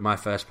move killed my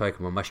first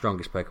Pokemon, my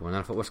strongest Pokemon. And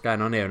I thought, what's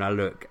going on here? And I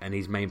look, and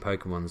his main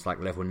Pokemon's like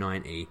level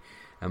 90,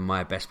 and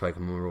my best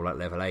Pokemon were all like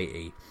level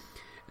 80.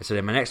 And so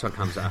then my next one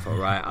comes out. I thought,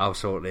 right, I'll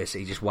sort this.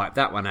 He just wiped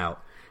that one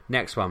out.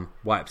 Next one,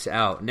 wipes it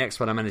out. Next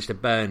one, I managed to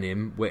burn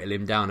him, whittle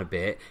him down a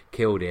bit,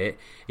 killed it.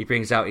 He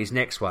brings out his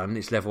next one.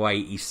 It's level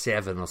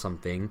 87 or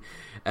something.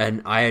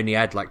 And I only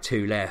had like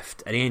 2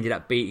 left. And he ended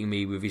up beating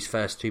me with his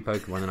first 2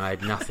 Pokemon, and I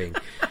had nothing.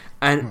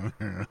 And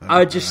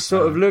I just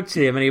sort of looked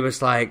at him, and he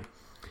was like,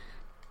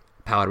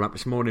 powered him up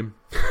this morning.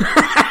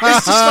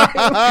 It's just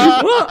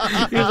like,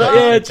 what? He was like,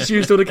 yeah, just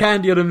used all the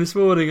candy on him this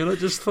morning. And I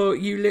just thought,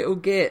 you little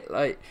git,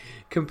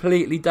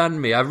 completely done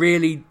me. I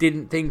really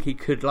didn't think he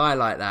could lie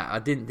like that. I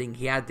didn't think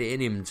he had it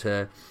in him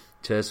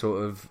to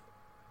sort of,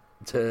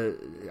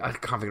 I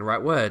can't think of the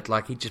right word,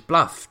 he just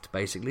bluffed,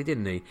 basically,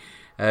 didn't he?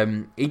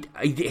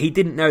 He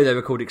didn't know they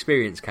were called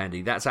experience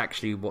candy. That's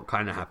actually what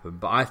kind of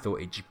happened, but I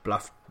thought he just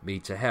bluffed me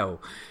to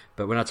hell.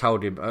 But when I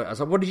told him, I was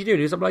like, what did you do? And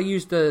he was like, I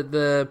used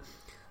the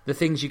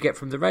things you get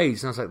from the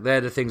raids. And I was like,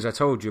 they're the things I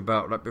told you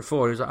about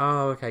before. And he was like,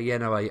 oh, okay, yeah,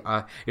 no, he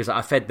was like,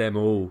 I fed them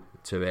all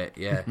to it,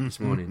 yeah, this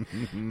morning.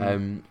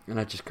 And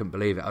I just couldn't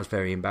believe it. I was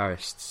very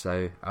embarrassed.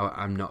 So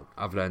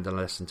I've learned a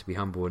lesson to be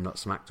humble and not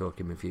smack talk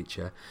him in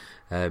future.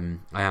 I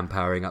am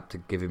powering up to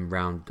give him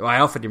I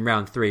offered him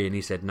round 3, and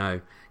he said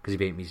no, because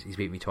he's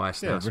beat me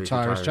twice now. So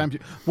retire as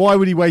champion. Why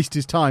would he waste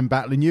his time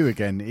battling you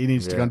again? He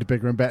needs to go into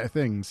bigger and better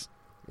things.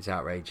 It's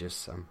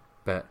outrageous,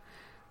 but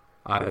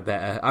I'm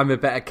a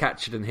better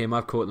catcher than him.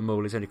 I've caught them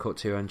all. He's only caught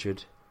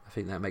 200. I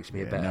think that makes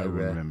me a better... No one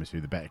remembers who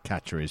the better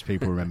catcher is.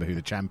 People remember who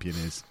the champion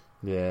is.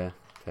 Yeah,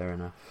 fair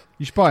enough.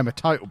 You should buy him a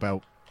title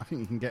belt. I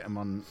think you can get them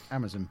on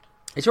Amazon.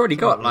 It's already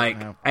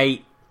got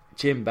 8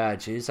 gym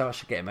badges. I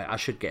should get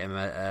him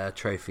a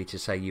trophy to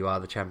say you are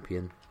the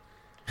champion.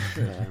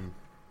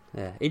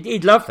 Yeah,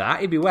 he'd love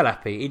that. He'd be well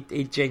happy.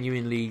 He'd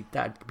genuinely,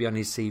 that'd be on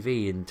his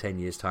CV in 10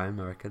 years' time,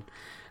 I reckon.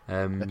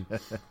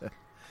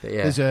 But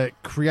yeah. There's a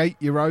create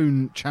your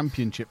own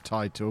championship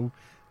title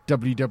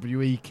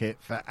WWE kit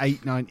for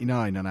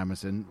 $8.99 on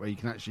Amazon, where you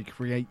can actually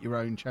create your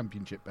own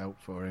championship belt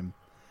for him.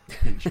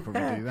 You should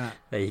probably do that.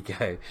 There you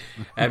go.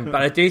 But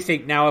I do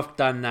think now I've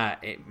done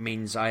that, it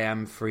means I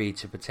am free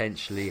to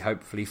potentially,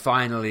 hopefully,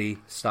 finally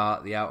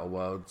start the Outer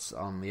Worlds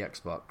on the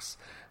Xbox.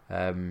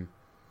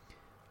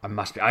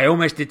 I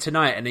almost did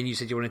tonight, and then you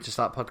said you wanted to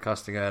start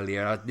podcasting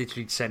earlier. I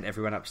literally sent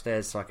everyone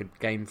upstairs so I could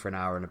game for an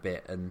hour and a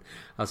bit, and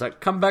I was like,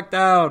 "Come back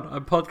down!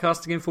 I'm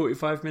podcasting in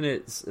 45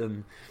 minutes."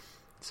 And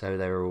so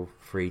they were all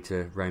free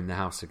to roam the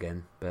house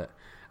again. But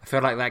I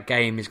feel like that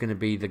game is going to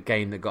be the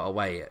game that got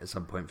away at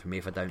some point for me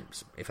if I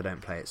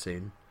don't play it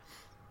soon.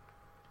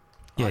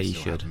 Yeah, you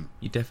should.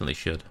 You definitely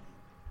should.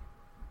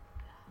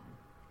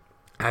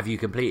 Have you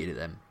completed it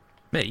then?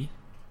 Me?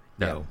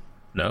 No,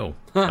 no,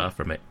 far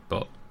from it.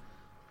 But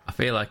I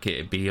feel like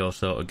it'd be your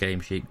sort of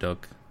game,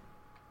 Sheepdog.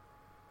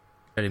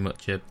 Very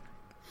much it's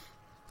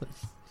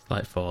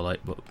like Fallout,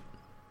 but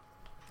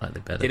slightly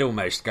better. Did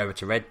almost go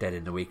to Red Dead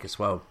in the week as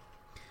well,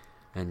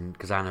 and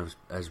because Anna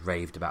has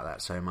raved about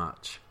that so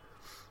much.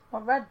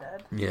 What, Red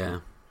Dead? Yeah.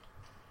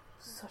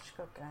 Such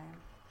a good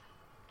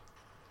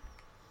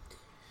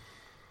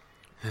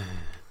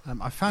I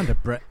game. found a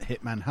Brett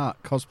Hitman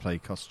Hart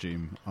cosplay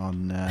costume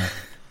on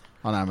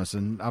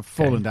Amazon. I've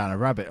fallen down a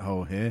rabbit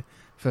hole here.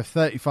 For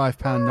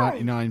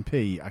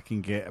 £35.99, I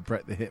can get a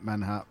Brett the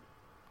Hitman Hart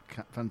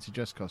fancy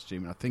dress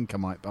costume, and I think I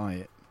might buy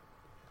it.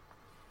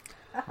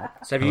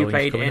 So have you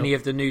played any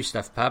of the new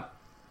stuff, Pab?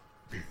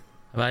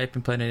 Have I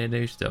been playing any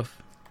new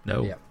stuff?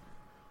 No.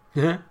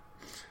 Yeah.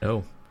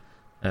 No.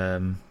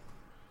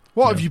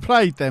 What have you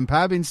played then,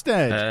 Pab,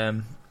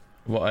 instead?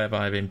 What have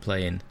I been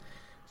playing?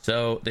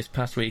 So this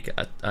past week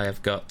I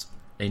have got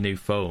a new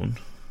phone.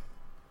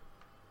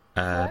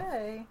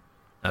 Hey.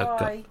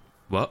 Why?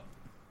 What?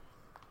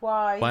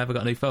 Why? Why have I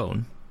got a new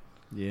phone?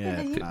 Yeah.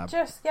 Didn't you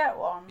just get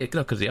one? Yeah,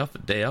 no, because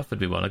they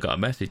offered me one. I got a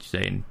message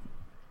saying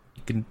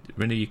you can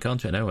renew your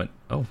contract. And I went,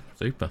 oh,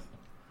 super.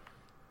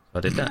 So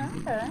I did that.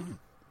 Okay.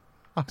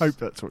 I hope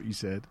that's what you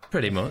said.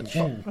 Pretty much.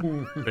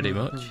 Pretty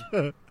much.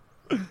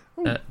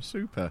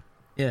 Super.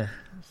 Yeah.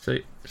 So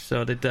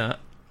I did that.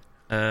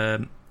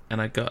 And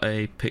I got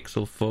a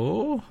Pixel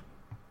 4.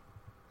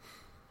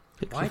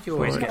 Why do you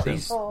always get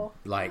these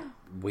like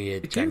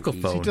weird Google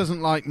phone? He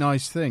doesn't like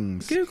nice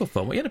things. Google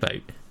phone? What are you on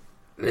about?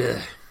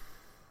 Ugh.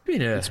 You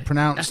know, it's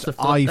pronounced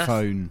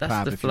iPhone.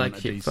 That's the Pab,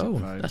 flagship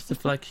phone. That's the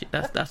flagship.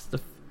 That's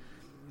the.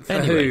 For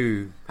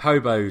who?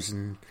 Hobos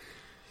and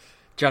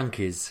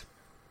junkies.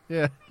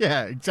 Yeah,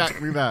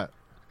 exactly that.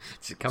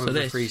 It's coming with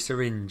a free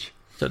syringe.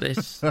 So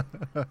this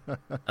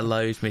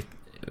allows me,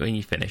 when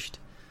you finished,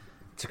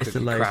 to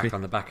quickly crack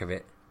on the back of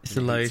it. This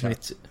allows me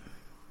to.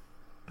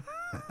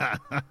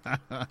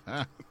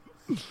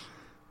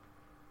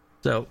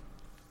 So,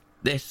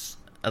 this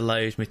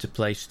allows me to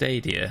play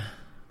Stadia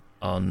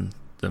on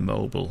the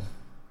mobile.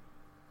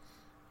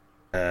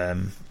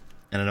 And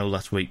I know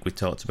last week we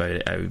talked about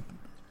it, how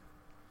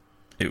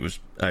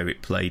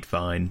it played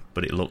fine,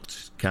 but it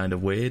looked kind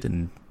of weird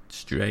and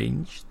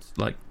strange.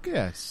 Like,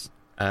 yes.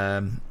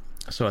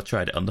 So I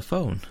tried it on the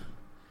phone,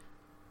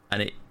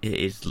 and it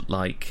is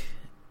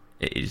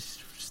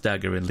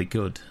staggeringly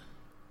good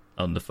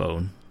on the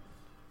phone.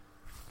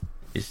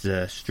 It's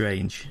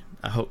strange.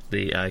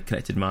 I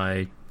connected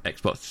my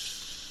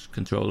Xbox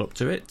controller up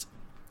to it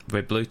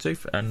with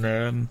Bluetooth,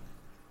 and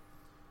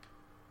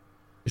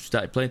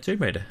started playing Tomb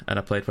Raider. And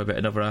I played for about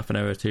another half an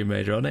hour of Tomb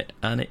Raider on it,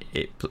 and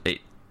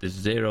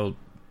there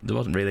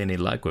wasn't really any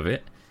lag with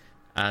it,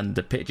 and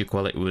the picture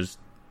quality was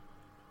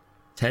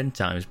 10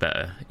 times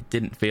better. It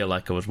didn't feel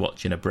like I was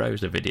watching a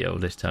browser video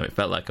this time. It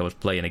felt like I was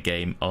playing a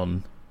game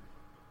on,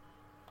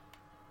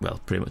 well,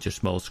 pretty much a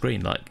small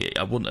screen. Like,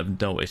 I wouldn't have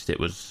noticed it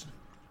was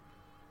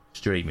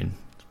streaming,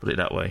 to put it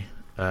that way.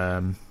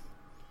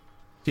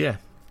 Yeah,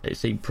 it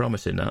seemed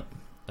promising, that.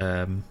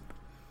 How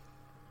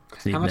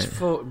much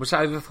was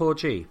that over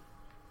 4G?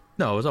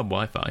 No, it was on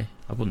Wi-Fi.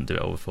 I wouldn't do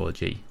it over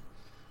 4G.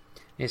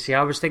 Yeah, see,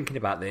 I was thinking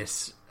about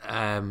this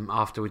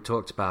after we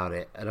talked about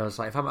it, and I was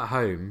like, if I'm at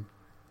home,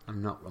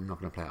 I'm not going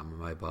to play it on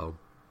my mobile.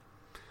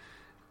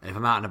 And if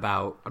I'm out and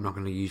about, I'm not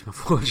going to use my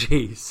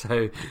 4G.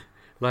 So,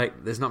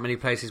 like, there's not many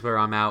places where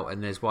I'm out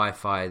and there's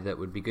Wi-Fi that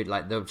would be good.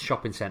 Like, the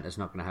shopping centre's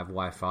not going to have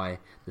Wi-Fi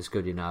that's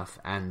good enough,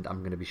 and I'm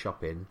going to be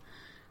shopping.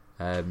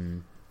 I'd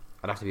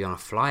have to be on a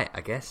flight,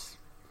 I guess.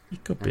 You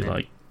could be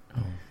like...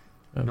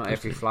 not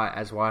every flight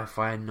has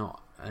Wi-Fi,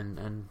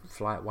 and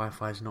flight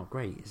Wi-Fi is not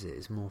great, is it?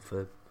 It's more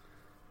for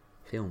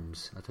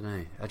films. I don't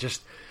know. I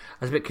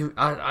was a bit.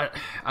 I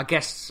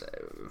guess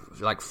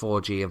like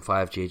 4G and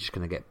 5G are just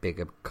going to get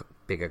bigger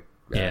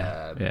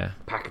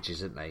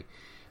packages, aren't they?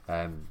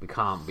 We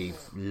can't be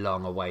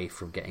long away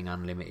from getting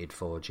unlimited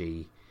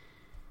 4G.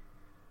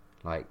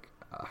 Like,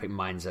 I think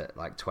mine's at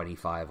like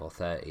 25 or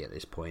 30 at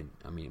this point.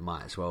 I mean, it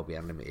might as well be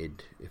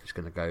unlimited if it's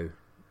going to go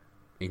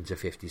into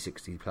 50,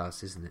 60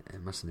 plus, isn't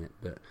it? Mustn't it?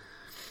 But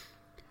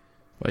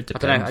well, it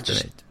depends. I don't know,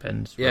 It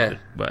depends. Yeah,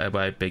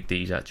 how big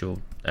these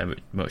actual, how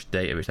much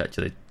data it's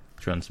actually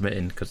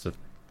transmitting. Because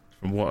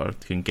from what I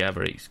can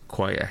gather, it's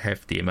quite a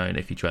hefty amount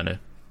if you're trying to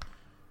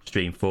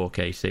stream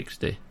 4K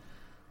 60.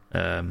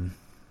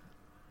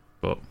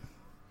 But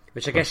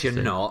Which I guess you're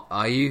not,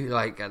 are you?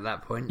 Like at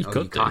that point, you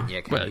can't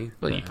yet, can you?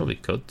 Well, you probably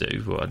could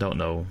do, but I don't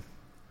know.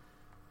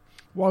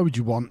 Why would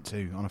you want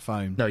to on a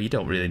phone? No, you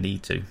don't really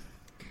need to.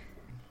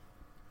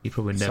 You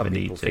probably never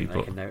need to. Think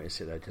they can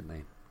notice it though, don't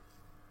they?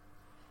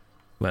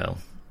 Well,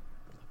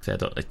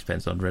 it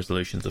depends on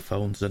resolutions of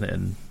phones, doesn't it?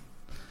 And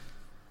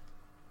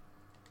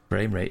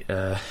frame rate,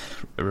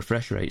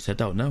 refresh rates. I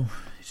don't know.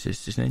 It's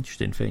just an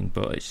interesting thing,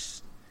 but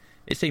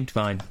it seemed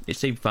fine. It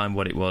seemed fine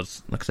what it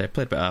was. Like I say, I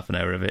played about half an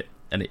hour of it,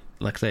 and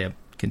like I say, I'm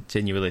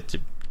continuing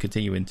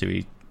to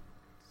be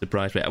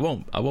surprised. But I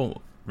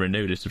won't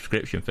renew the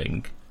subscription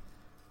thing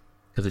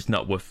because it's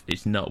not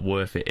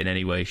worth it in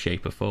any way,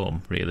 shape, or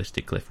form.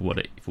 Realistically, for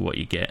what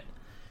you get.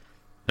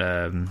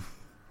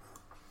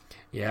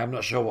 Yeah, I'm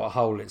not sure what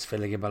hole it's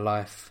filling in my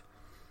life.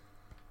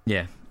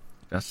 Yeah,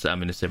 a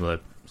similar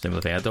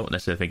thing. I don't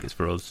necessarily think it's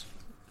for us.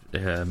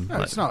 No,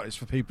 it's not. It's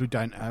for people who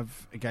don't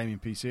have a gaming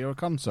PC or a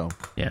console.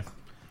 Yeah.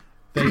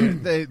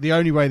 The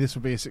only way this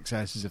will be a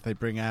success is if they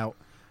bring out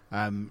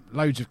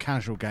loads of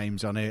casual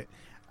games on it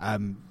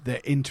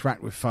that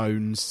interact with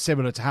phones,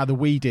 similar to how the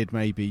Wii did,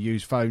 maybe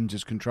use phones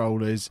as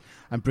controllers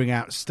and bring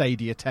out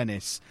Stadia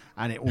Tennis,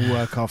 and it will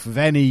work off of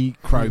any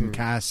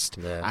Chromecast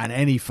and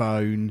any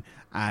phone.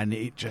 And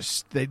it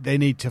just they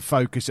need to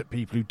focus at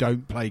people who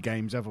don't play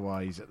games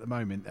otherwise. At the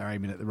moment, they're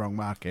aiming at the wrong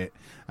market.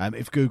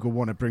 If Google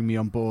want to bring me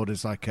on board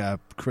as like a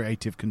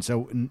creative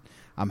consultant,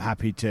 I'm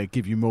happy to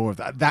give you more of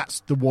that.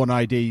 That's the one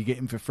idea you're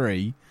getting for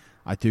free.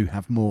 I do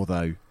have more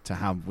though to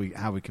how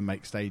we can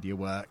make Stadia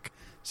work.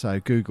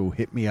 So Google,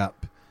 hit me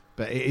up.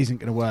 But it isn't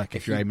going to work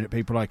if you're aiming at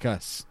people like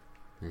us.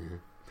 Mm-hmm.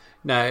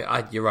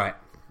 No, you're right.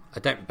 I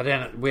don't. But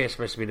then we're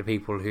supposed to be the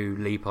people who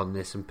leap on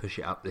this and push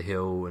it up the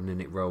hill, and then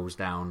it rolls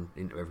down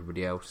into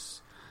everybody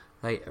else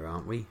later,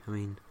 aren't we? I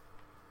mean,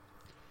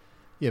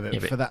 yeah,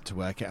 but for that to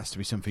work, it has to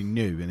be something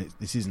new, and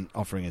this isn't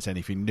offering us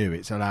anything new.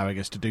 It's allowing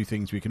us to do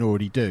things we can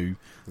already do,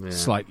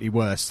 slightly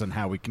worse than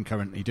how we can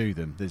currently do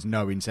them. There's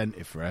no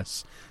incentive for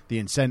us. The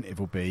incentive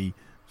will be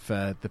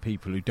for the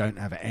people who don't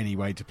have any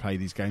way to play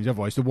these games.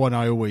 Otherwise, the one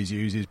I always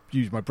use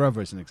my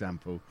brother as an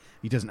example.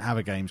 He doesn't have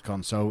a games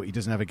console. He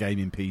doesn't have a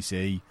gaming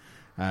PC.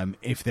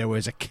 If there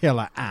was a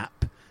killer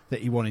app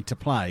that he wanted to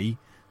play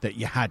that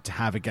you had to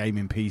have a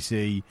gaming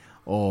PC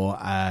or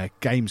a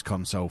games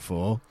console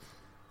for,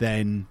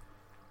 then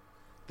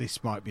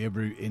this might be a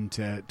route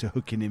into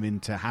hooking him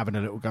into having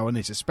a little go on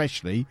this,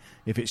 especially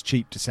if it's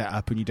cheap to set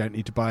up and you don't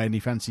need to buy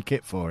any fancy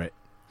kit for it.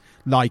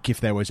 Like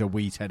if there was a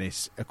Wii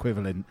Tennis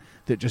equivalent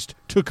that just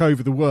took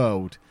over the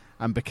world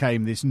and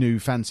became this new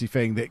fancy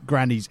thing that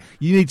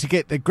you need to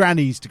get the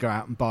grannies to go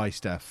out and buy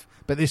stuff.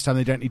 But this time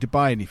they don't need to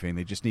buy anything,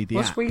 they just need the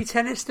app. Was Wii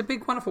Tennis the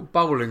big one? I thought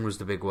bowling was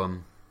the big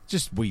one.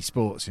 Just Wii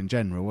Sports in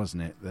general,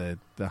 wasn't it?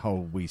 The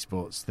whole Wii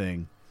Sports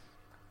thing.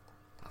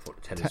 I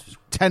thought tennis was...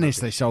 Tennis,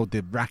 they sold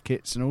the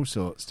rackets and all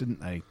sorts, didn't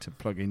they, to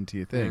plug into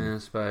your thing? Yeah, I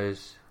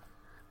suppose.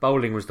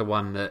 Bowling was the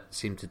one that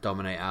seemed to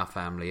dominate our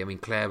family. I mean,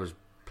 Claire was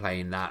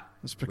playing that.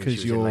 That's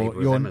because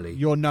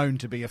you're known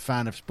to be a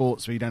fan of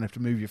sports, so you don't have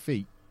to move your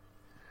feet.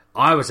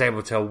 I was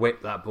able to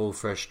whip that ball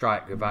for a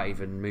strike without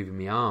even moving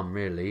my arm,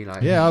 really.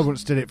 I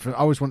once did it.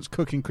 I was once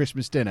cooking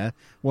Christmas dinner.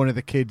 One of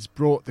the kids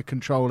brought the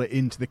controller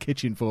into the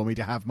kitchen for me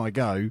to have my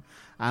go,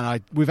 and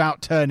I,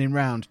 without turning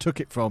round, took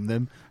it from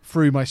them,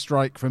 threw my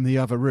strike from the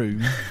other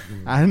room,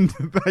 and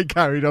they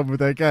carried on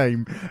with their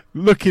game.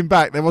 Looking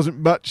back, there wasn't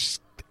much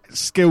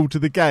skill to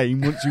the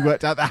game once you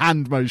worked out the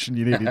hand motion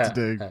you needed to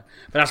do. But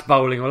that's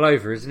bowling all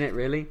over, isn't it,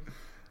 really?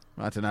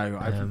 I don't know.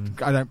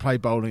 I don't play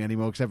bowling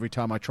anymore because every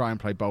time I try and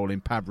play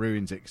bowling, Pab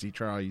ruins it because he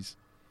tries.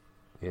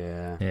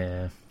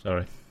 Yeah.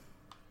 Sorry.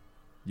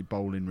 You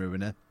bowling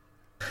ruiner.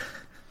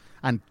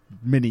 And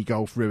mini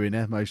golf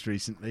ruiner most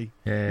recently.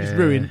 Yeah.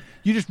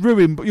 You just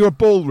ruin. You're a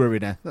ball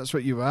ruiner. That's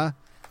what you are.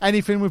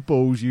 Anything with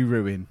balls, you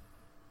ruin.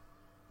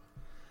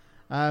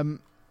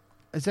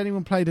 Has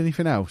anyone played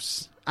anything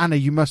else? Anna,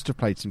 you must have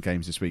played some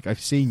games this week. I've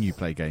seen you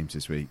play games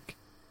this week.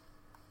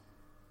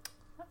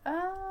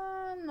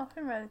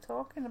 Nothing really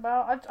talking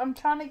about. I'm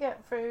trying to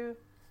get through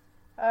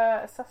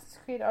Assassin's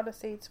Creed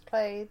Odyssey to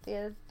play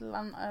the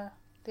Atlanta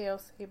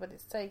DLC, but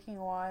it's taking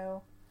a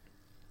while.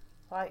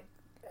 Like,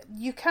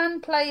 you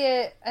can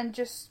play it and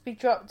just be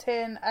dropped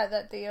in at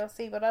that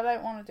DLC, but I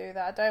don't want to do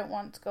that. I don't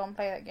want to go and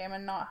play that game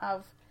and not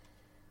have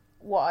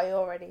what I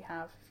already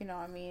have, if you know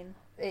what I mean.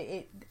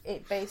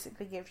 It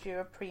basically gives you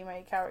a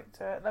pre-made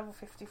character at level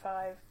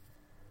 55.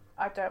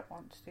 I don't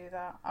want to do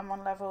that. I'm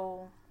on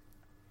level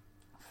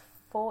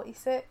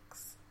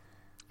 46.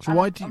 So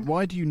why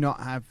do you not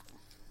have?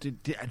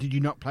 Did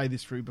you not play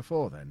this through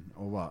before then,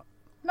 or what?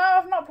 No,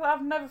 I've not.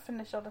 I've never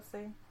finished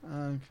Odyssey.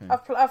 Okay.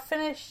 I've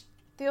finished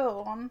the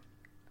other one.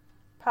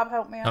 Pab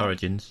helped me out.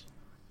 Origins.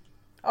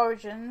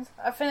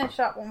 I finished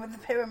that one with the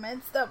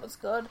pyramids. That was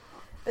good.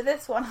 But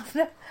this one,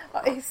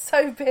 it's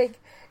so big.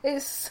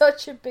 It's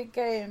such a big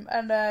game,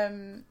 and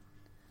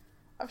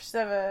I've just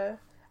never.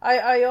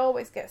 I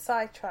always get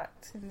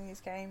sidetracked in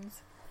these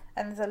games,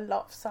 and there's a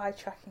lot of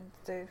sidetracking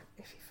to do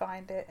if you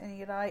find it, and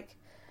you're like,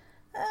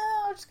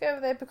 I'll just go over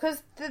there,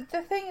 because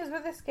the thing is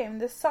with this game,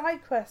 the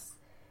side quests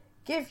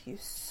give you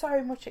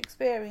so much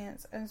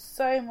experience and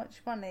so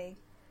much money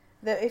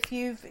that if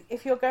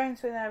you're going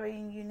to an area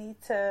and you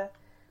need to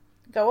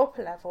go up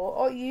a level,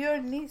 or you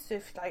only need to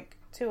do like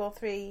 2 or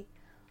 3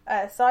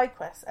 side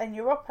quests and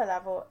you're up a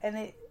level,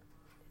 and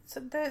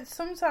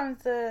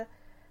sometimes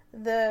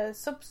the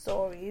sub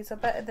stories are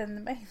better than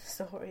the main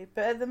story,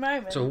 but at the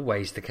moment it's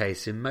always the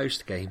case in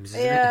most games,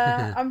 isn't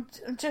it? I'm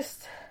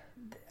just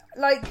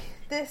like,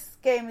 this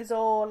game is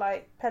all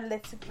like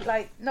political,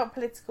 like not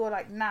political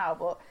like now,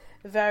 but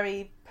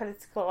very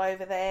political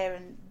over there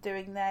and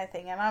doing their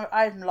thing, and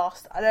I'm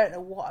lost. I don't know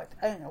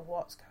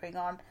what's going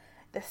on.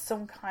 There's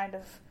some kind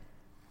of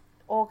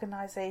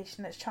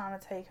organisation that's trying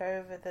to take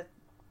over the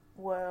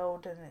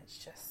world, and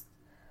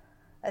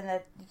and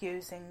they're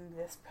using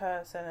this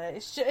person.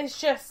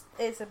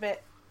 It's a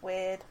bit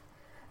weird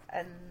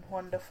and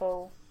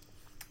wonderful,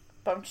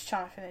 but I'm just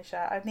trying to finish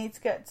that. I need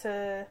to get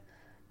to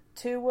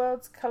 2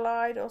 Worlds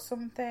Collide or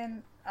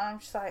something. I'm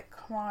just like,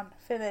 come on,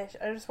 finish.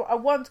 I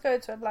want to go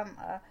to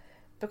Atlanta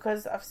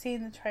because I've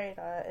seen the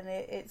trailer and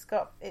it's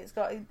got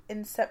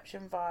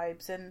Inception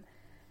vibes and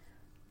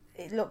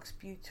it looks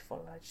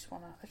beautiful. I just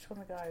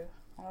wanna go.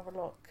 I'll have a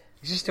look.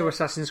 Is this still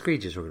Assassin's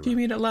Creed you're talking about? Do you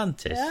mean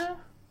Atlantis? Yeah.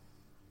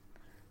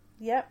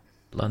 Yep.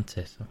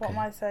 Atlantis. Okay. What am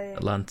I saying?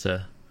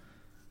 Atlanta.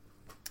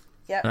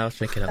 Yep. And I was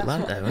thinking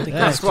Atlanta.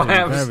 That's why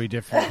I was very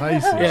different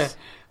places. Yeah.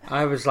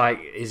 I was like,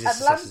 is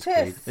this Atlantis.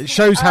 Assassin's Creed? It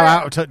shows how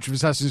out of touch with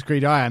Assassin's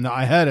Creed I am that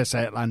I heard her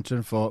say Atlanta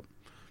and thought,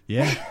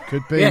 yeah,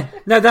 could be. Yeah,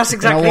 no, that's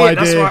exactly No it.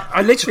 That's idea. why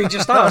I literally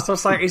just asked. I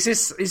was like, is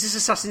this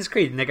Assassin's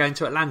Creed? And they're going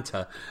to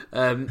Atlanta.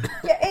 Yeah,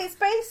 it's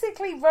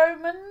basically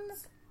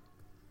Romans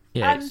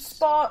and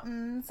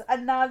Spartans,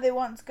 and now they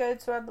want to go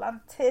to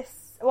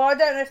Atlantis. Well, I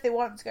don't know if they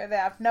want to go there.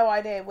 I have no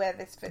idea where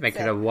this fits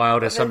making in. a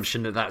wild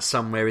assumption that that's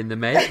somewhere in the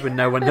Med when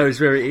no one knows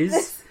where it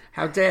is.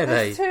 How dare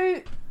they?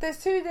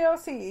 There's 2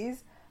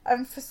 DLCs,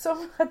 and for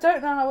some, I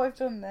don't know how I've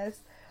done this,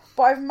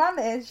 but I've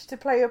managed to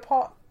play a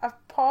part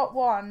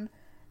 1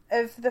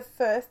 of the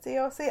first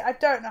DLC. I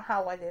don't know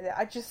how I did it.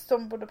 I just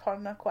stumbled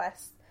upon a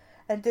quest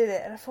and did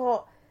it, and I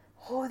thought,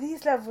 oh,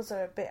 these levels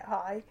are a bit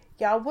high.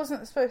 Yeah, I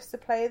wasn't supposed to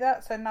play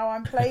that, so now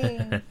I'm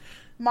playing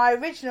my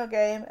original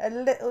game a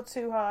little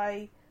too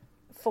high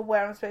for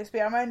where I'm supposed to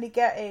be. I'm only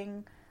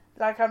getting,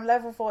 like, I'm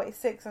level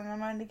 46 and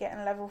I'm only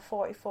getting level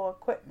 44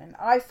 equipment.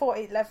 I thought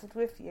it leveled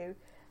with you.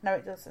 No,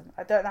 it doesn't.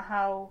 I don't know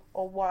how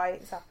or why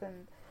it's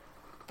happened,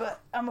 but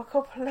I'm a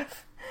couple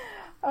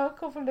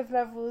of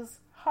levels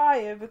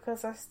higher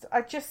because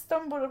I just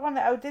stumbled upon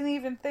it. I didn't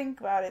even think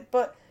about it,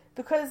 but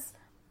because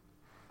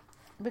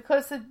the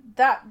first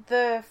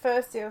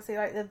DLC,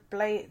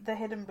 like the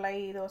hidden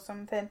blade or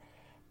something,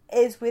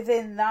 is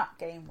within that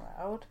game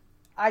world,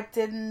 I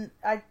didn't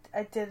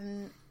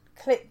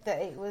click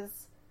that it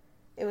was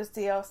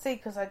DLC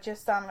because I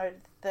just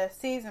downloaded the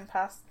season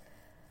pass,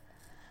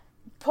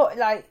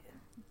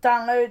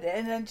 downloaded it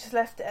and then just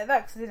left it at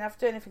that because I didn't have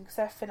to do anything because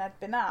everything had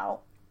been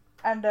out.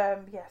 And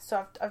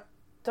so I've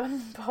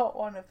done part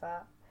 1 of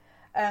that.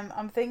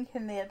 I'm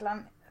thinking the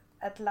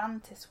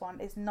Atlantis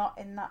one is not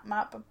in that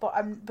map,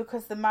 but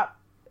because the map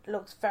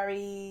looks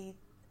very,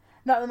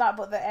 not the map,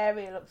 but the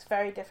area looks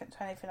very different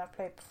to anything I've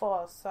played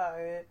before.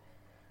 So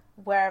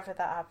wherever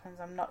that happens,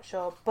 I'm not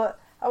sure. But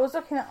I was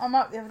looking at my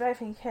map the other day,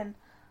 thinking,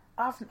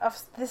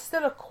 there's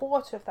still a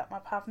quarter of that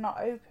map I've not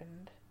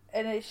opened,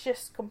 and it's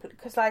just complete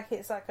because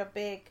it's like a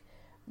big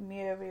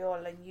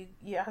mural, and you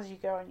as you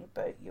go on your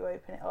boat, you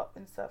open it up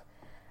and stuff,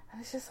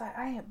 and it's just like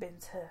I ain't been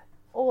to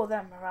all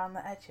them around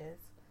the edges.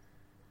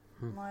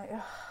 I'm like,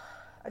 ugh,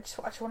 I just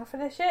want to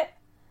finish it.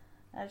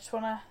 I just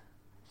want to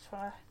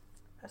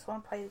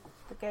play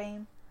the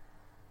game.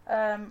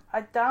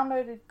 I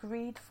downloaded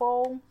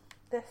Greedfall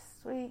this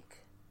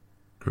week.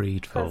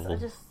 Greedfall. I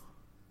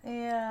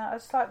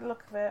just like the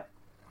look of it.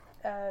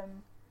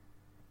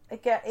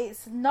 Again,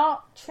 it's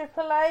not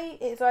AAA,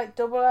 it's like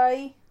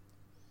AA.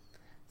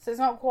 So it's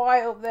not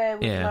quite up there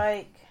with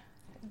like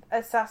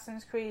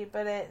Assassin's Creed,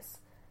 but it's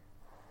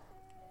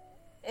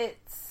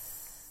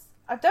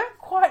I don't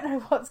quite know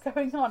what's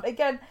going on.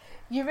 Again,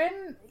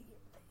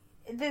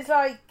 there's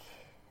like,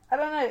 I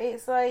don't know,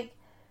 it's like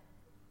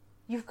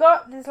you've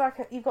got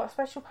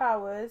special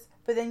powers,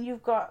 but then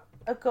you've got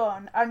a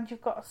gun and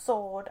you've got a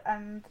sword,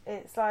 and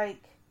it's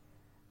like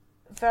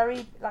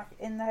very like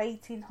in the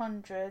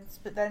 1800s,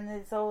 but then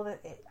there's all the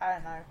I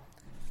don't know.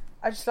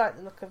 I just like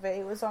the look of it.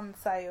 It was on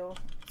sale,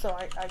 so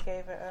I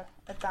gave it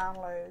a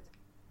download.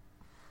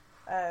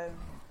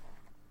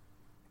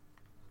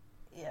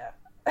 Yeah.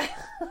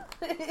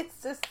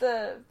 It's just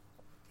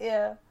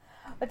I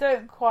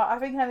don't quite. I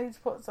think I need to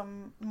put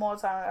some more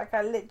time. Like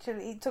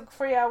it took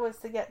 3 hours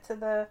to get to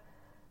the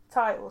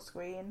title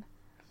screen.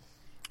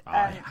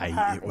 I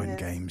hate it when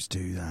games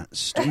do that.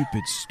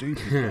 Stupid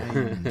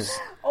games.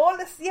 All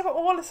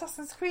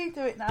Assassin's Creed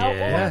do it now.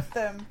 All of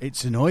them.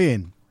 It's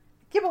annoying.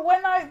 Yeah, but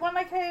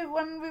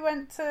when we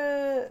went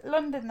to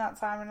London that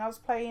time and I was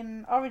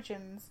playing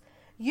Origins,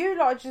 you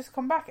lot had just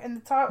come back in the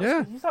title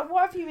screen. He was like,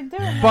 what have you been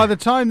doing? By the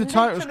time the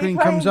title screen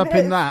comes up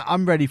in that,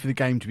 I'm ready for the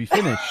game to be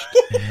finished.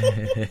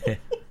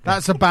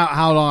 That's about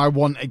how long I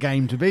want a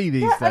game to be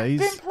these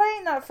days. I've been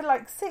playing that for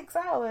like 6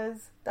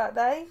 hours that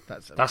day.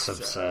 That's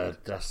absurd.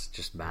 That's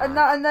just mad.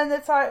 And then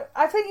it's like,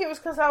 I think it was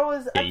because I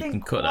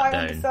didn't quite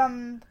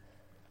understand.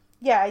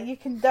 Yeah, you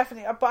can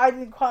definitely, but I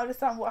didn't quite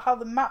understand how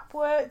the map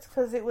worked,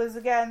 because it was,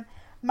 again,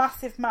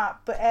 massive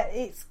map, but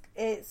it's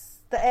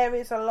the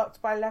areas are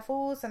locked by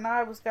levels, and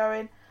I was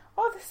going,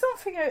 oh, there's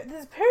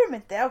a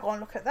pyramid there, I'll go and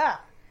look at that.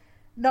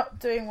 Not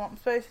doing what I'm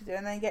supposed to do,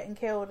 and then getting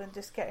killed and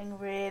just getting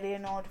really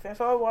annoyed with it.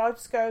 So, I'll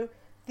just go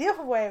the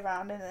other way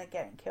around and then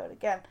getting killed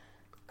again,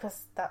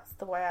 because that's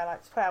the way I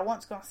like to play. I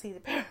want to go and see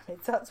the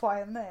pyramids, that's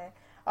why I'm there.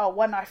 Oh,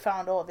 when I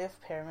found all the other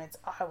pyramids,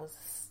 I was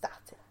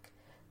ecstatic.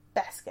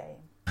 Best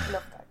game.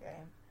 Love that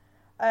game.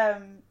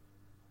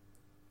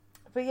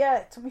 But yeah,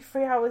 it took me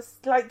 3 hours.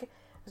 Like, I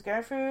was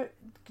going through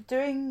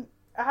doing.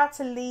 I had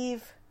to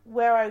leave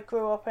where I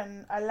grew up,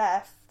 and I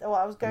left. Well,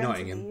 I was going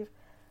Nottingham. to leave.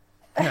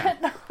 Yeah.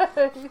 No.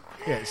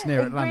 Yeah, it's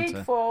near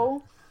Atlanta.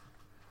 Greedfall.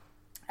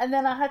 And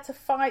then I had to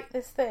fight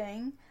this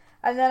thing,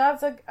 and then I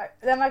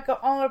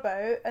got on a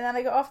boat, and then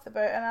I got off the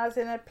boat, and I was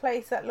in a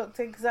place that looked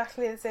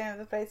exactly the same as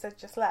the place I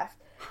just left.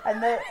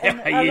 And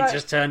you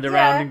just turned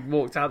around and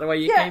walked out the way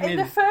you came in. In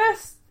the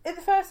first I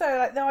was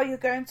like, no, you're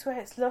going to it,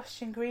 it's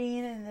lush and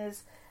green, and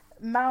there's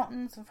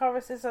mountains and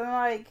forests, and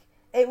like,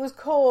 it was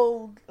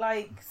called,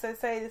 like, so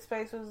say this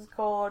place was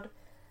called,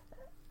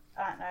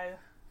 I don't know,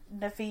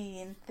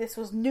 Naveen. This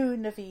was New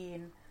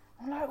Naveen.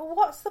 I'm like, well,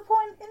 what's the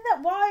point in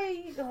that? Why are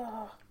you...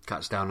 Oh.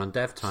 Cuts down on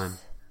dev time.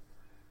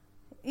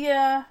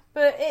 Yeah,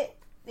 but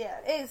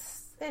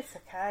it's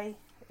okay.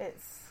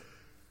 It's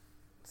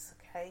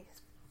okay.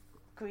 It's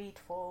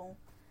Greedfall.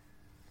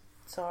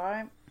 It's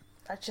alright.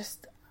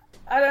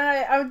 I don't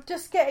know. I'm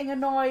just getting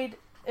annoyed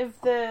of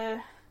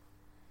the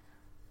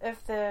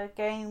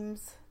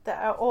games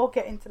that are all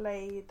getting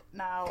delayed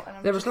now.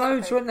 And There was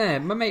loads, weren't there?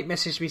 My mate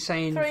messaged me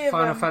saying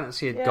Final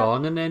Fantasy had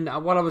gone, and then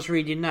while I was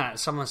reading that,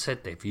 someone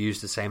said they've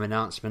used the same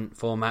announcement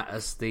format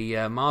as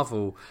the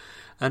Marvel,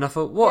 and I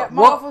thought, what? Yeah,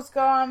 Marvel's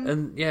gone,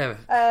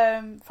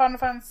 and Final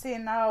Fantasy,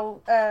 and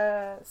now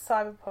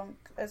Cyberpunk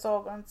has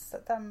all gone to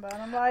September,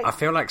 and I'm like, I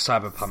feel like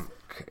Cyberpunk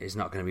is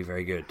not going to be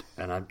very good,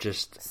 and I've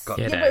just got.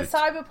 But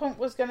Cyberpunk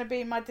was going to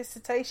be my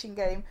dissertation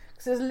game,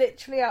 because it was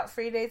literally out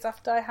 3 days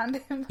after I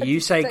handed in my You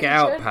say dissertation.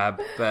 get out,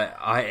 Pab, but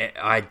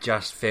I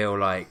just feel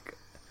like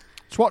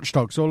it's Watch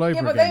Dogs all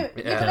over again.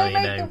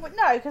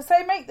 Because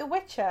they make The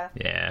Witcher.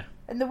 Yeah.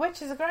 And The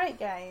Witcher's a great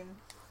game.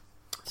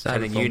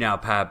 Telling you now,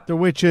 Pab. The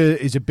Witcher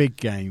is a big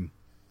game.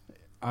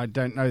 I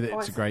don't know that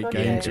it's a great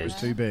game because it was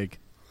too big.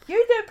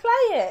 You didn't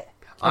play it.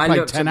 I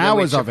looked 10 at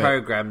hours the of it.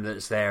 program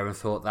that's there and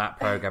thought that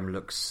program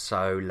looks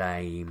so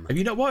lame. Have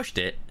you not watched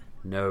it?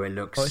 No, it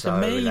looks it's so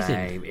amazing.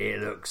 lame.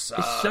 It looks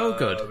it's so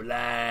good.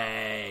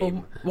 Lame.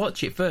 Well,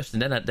 watch it first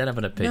and then have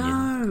an opinion.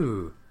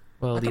 No.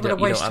 Well, you don't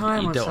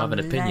have an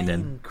opinion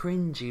then.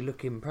 Cringy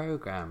looking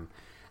program,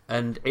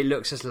 and it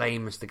looks as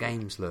lame as the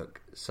games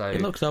look. So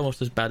it looks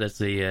almost as bad as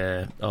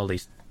the all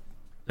these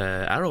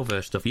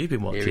Arrowverse stuff you've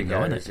been watching,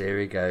 isn't it? Here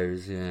he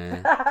goes.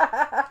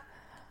 Yeah.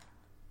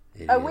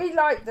 We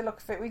like the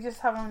look of it. We just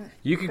haven't.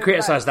 You can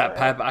criticise that,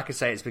 Pab, but I could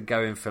say it's been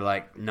going for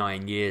like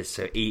 9 years.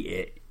 So eat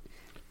it.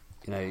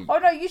 You know. Oh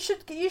no, you should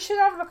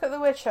have a look at The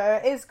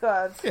Witcher. It is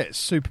good. Yeah, it's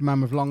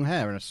Superman with long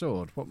hair and a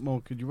sword. What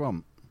more could you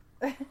want?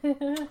 I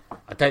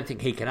don't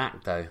think he can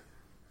act though.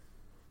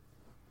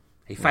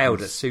 He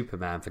failed at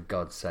Superman, for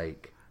God's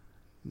sake.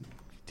 He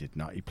did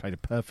not. He played a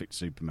perfect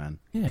Superman.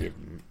 Yeah. He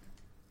didn't.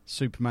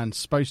 Superman's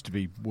supposed to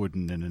be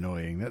wooden and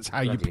annoying. That's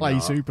how you play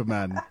not.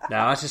 Superman. No,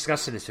 I was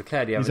discussing this with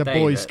Claire the other day.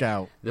 He's a Boy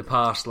Scout. The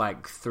past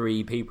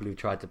 3 people who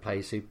tried to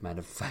play Superman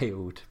have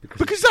failed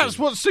because that's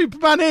what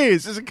Superman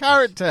is as a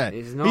character.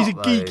 He's not, he's a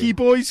geeky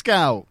Boy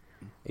Scout.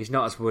 He's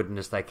not as wooden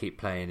as they keep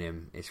playing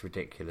him. It's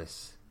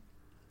ridiculous.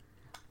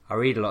 I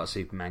read a lot of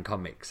Superman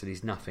comics, and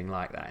he's nothing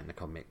like that in the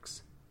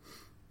comics.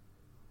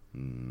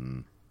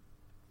 But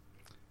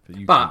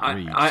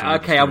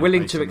I'm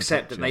willing to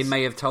accept that they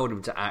may have told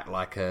him to act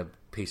like a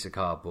piece of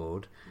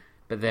cardboard,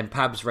 but then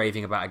Pab's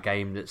raving about a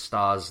game that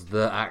stars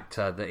the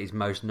actor that is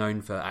most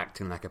known for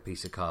acting like a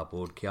piece of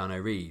cardboard,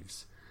 Keanu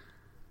Reeves.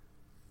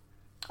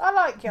 I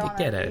like Keanu.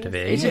 Get out of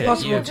here. Is it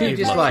possible to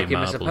dislike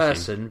him as a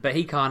person, but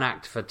he can't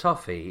act for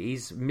toffee?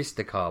 He's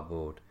Mr.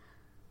 Cardboard.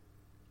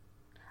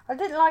 I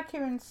didn't like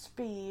him in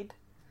Speed.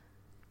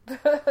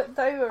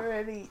 They were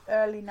really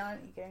early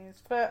 90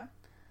 games, but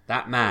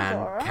that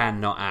man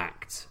cannot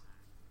act.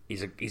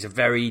 He's a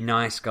very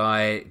nice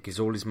guy, gives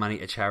all his money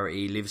to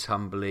charity, lives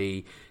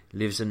humbly,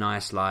 lives a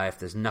nice life.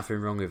 There's nothing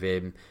wrong with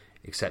him,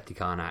 except he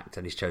can't act,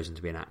 and he's chosen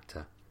to be an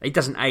actor. He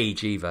doesn't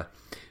age either,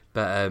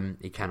 but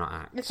he cannot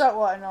act. Is that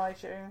what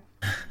annoys you?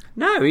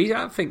 No,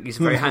 I think he's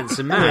a very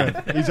handsome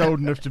man. He's old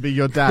enough to be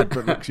your dad,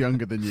 but looks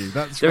younger than you.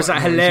 There was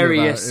that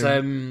hilarious.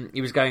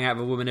 He was going out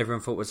with a woman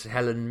everyone thought was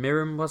Helen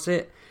Mirren, was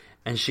it?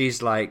 And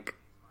she's like,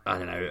 I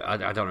don't know, I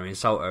don't want to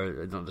insult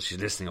her, not that she's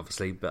listening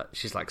obviously, but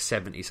she's like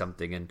 70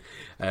 something, and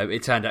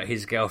it turned out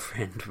his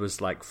girlfriend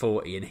was like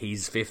 40 and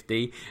he's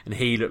 50, and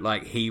he looked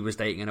like he was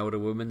dating an older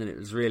woman, and it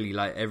was really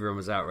like everyone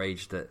was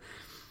outraged that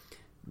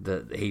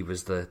that he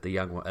was the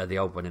young one, the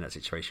old one in that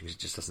situation, because it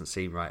just doesn't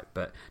seem right.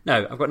 But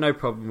no, I've got no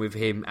problem with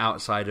him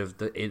outside of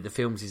the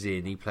films he's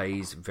in. He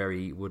plays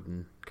very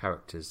wooden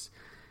characters,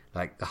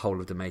 like the whole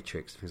of the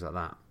Matrix, things like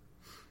that.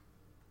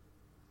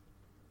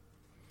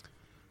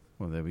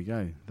 Well, there we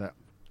go. That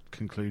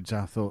concludes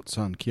our thoughts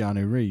on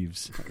Keanu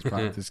Reeves as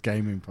part of this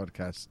gaming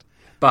podcast.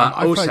 But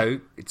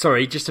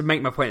sorry, just to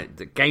make my point,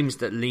 that games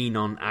that lean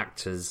on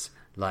actors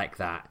like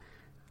that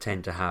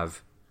tend to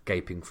have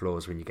gaping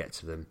flaws when you get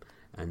to them,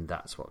 and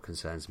that's what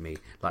concerns me.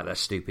 Like that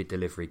stupid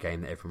delivery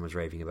game that everyone was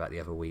raving about the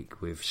other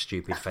week with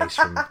stupid face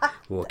from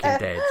Walking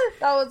Dead.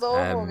 That was an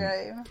awful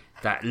game.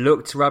 That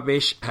looked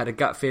rubbish, had a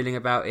gut feeling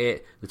about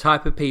it. The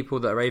type of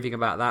people that are raving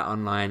about that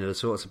online are the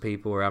sorts of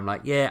people where I'm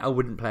like, yeah, I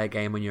wouldn't play a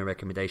game on your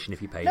recommendation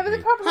if you paid No, but me.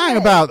 the problem Hang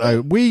is, about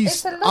though.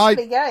 It's a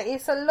lovely game.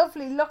 It's a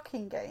lovely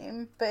looking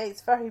game, but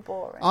it's very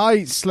boring.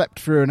 I slept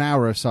through an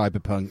hour of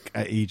Cyberpunk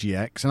at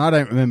EGX, and I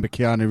don't remember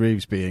Keanu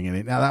Reeves being in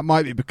it. Now that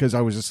might be because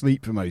I was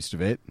asleep for most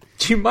of it.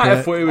 You might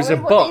have thought it was a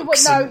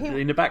box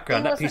in the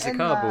background, that piece of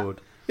cardboard.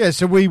 Yeah,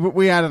 so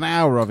we had an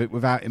hour of it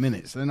without him in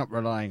it, so they're not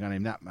relying on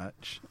him that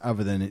much,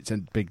 other than it's a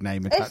big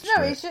name attached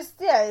to it. It's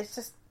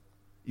just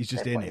he's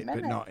just in it,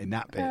 but not in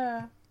that bit.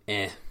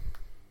 Yeah.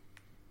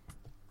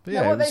 But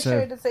yeah, what they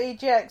showed us at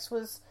EGX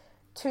was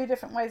 2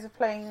 different ways of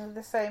playing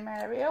the same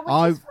area,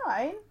 which is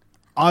fine.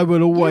 I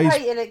will always. You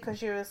hated it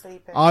because you were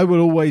sleeping. I will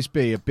always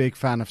be a big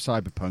fan of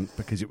Cyberpunk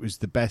because it was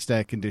the best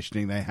air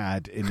conditioning they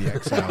had in the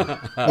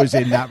XL. Was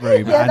in that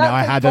room, and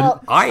I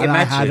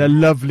had a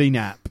lovely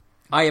nap.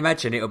 I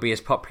imagine it'll be as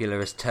popular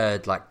as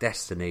turd like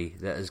Destiny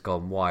that has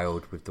gone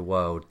wild with the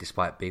world,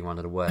 despite being one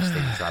of the worst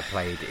things I've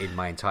played in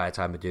my entire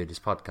time of doing this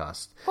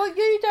podcast. Well,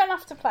 you don't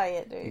have to play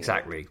it, do you?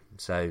 Exactly.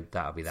 So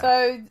that'll be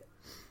that.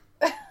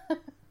 So,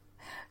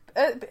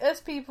 us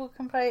people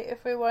can play it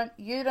if we want.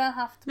 You don't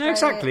have to play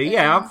exactly. it.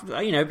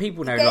 Yeah,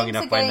 people know long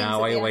enough by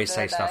now. I always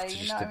say stuff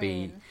just to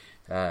be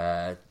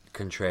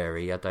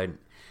contrary. I don't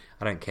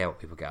care what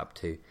people get up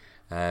to.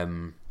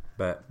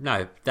 But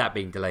no, that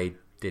being delayed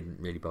didn't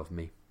really bother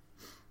me.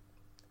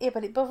 Yeah,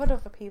 but it bothered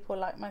other people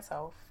like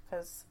myself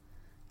because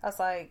I was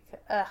like,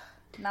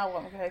 now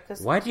what am I going to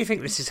do? Why do you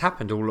think this has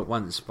happened all at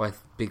once by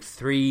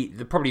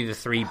probably the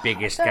 3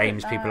 biggest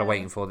games people are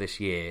waiting for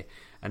this year,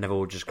 and they've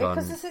all just gone...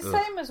 Because it's the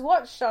same as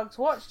Watch Dogs.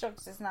 Watch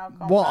Dogs is now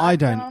gone What back, I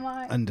don't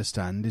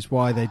understand is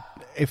why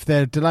if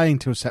they're delaying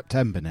till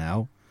September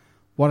now,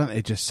 why don't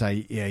they just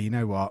say, yeah, you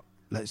know what?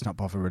 Let's not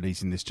bother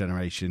releasing this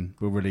generation.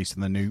 We'll release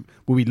the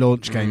will we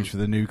launch games for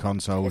the new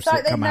consoles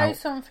that come out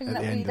something at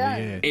that the end we of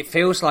the year. It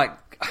feels like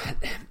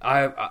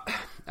I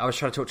was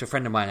trying to talk to a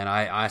friend of mine, and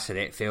I said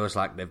it feels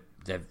like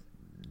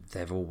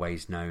they've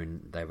always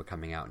known they were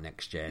coming out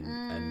next gen,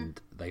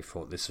 and they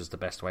thought this was the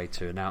best way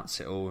to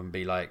announce it all and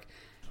be like,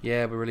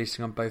 yeah, we're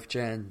releasing on both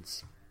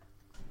gens.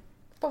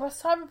 But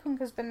Cyberpunk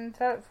has been in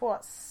development for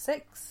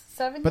 6,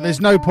 7 years. But there's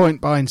no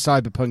point buying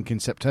Cyberpunk in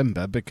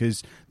September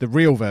because the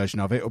real version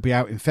of it will be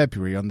out in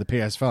February on the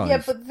PS5.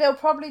 Yeah, but they'll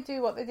probably do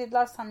what they did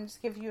last time,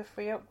 just give you a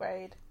free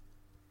upgrade.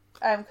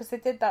 Because they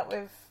did that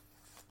with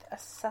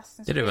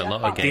Assassin's Creed. They do a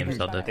lot of games.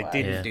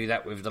 They didn't do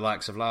that with the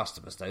likes of Last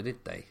of Us, though,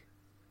 did they?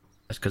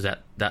 That's because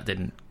that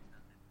didn't.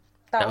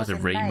 That was a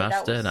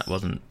remaster. That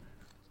wasn't.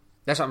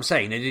 That's what I'm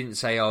saying. They didn't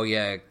say, "Oh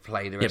yeah,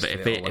 play the rest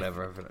of it," or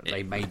whatever.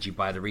 They made you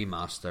buy the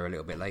remaster a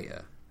little bit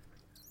later.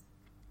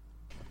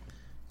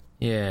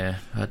 Yeah,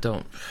 I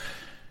don't.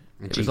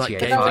 And it was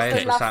GTA like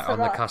 5 was that on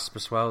the cusp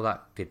as well.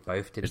 That did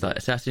both. Didn't it was like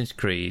Assassin's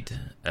Creed.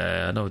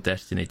 I know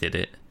Destiny did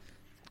it.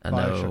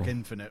 BioShock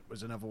Infinite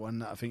was another one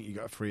that I think you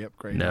got a free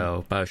upgrade.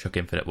 No, BioShock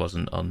Infinite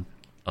wasn't on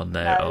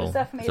there at all. It was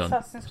definitely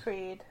Assassin's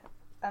Creed.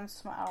 And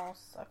something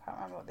else. I can't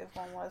remember what the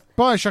other one was.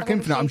 BioShock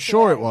Infinite, I'm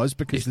sure it was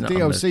because the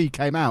DLC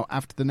came out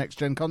after the next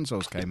gen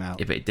consoles came out.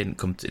 Yeah, but it didn't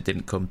come to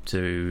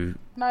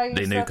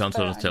the new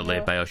consoles until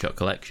the BioShock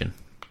collection.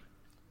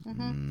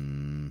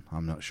 I'm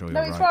not sure.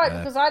 No, it's right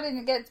because I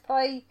didn't get to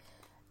play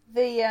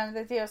the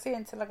DLC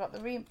until I got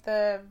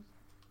the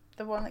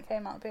one that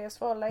came out on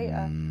PS4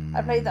 later.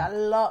 I played that a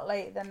lot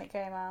later than it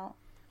came out,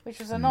 which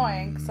was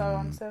annoying. So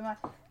I'm so mad.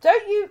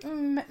 Don't you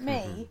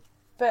me,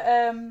 but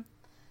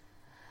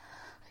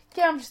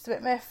yeah, I'm just a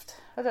bit miffed.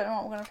 I don't know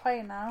what I'm going to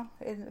play now.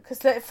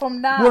 Because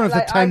from now... One of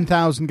the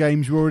 10,000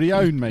 games you already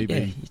own,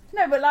 maybe.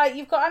 Yeah. No, but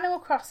you've got Animal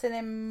Crossing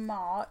in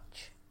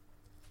March.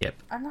 Yep.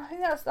 And I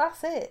think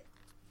that's it.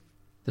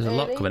 There's a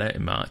lot coming out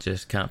in March. I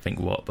just can't think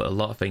what, but a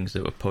lot of things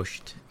that were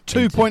pushed.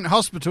 2 Point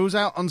Hospital's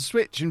out on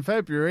Switch in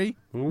February.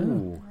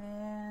 Ooh.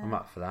 Yeah. I'm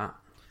up for that.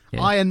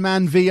 Yeah. Iron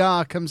Man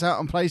VR comes out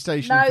on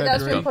PlayStation in February.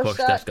 That's been pushed.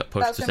 That's got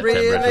pushed to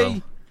September as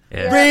well.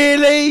 Yeah.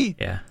 Really?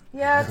 Yeah.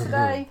 Yeah,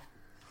 today.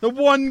 The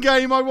one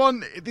game I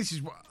want. This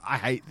is what I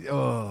hate.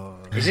 Oh.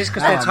 Is this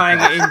because they're tying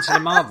it into the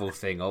Marvel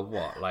thing or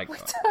what? Why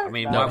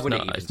would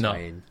it even tie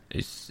in?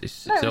 It's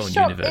its own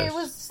universe. It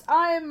was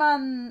Iron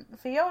Man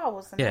VR,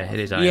 wasn't it? Yeah, it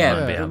is Iron Man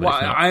VR. But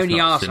it's not, I only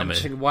asked. I'm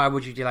thinking, why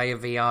would you delay a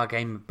VR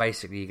game?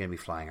 Basically, you're going to be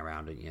flying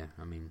around, aren't you?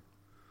 I mean,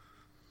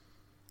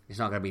 it's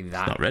not going to be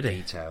that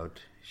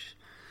detailed.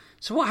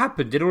 So what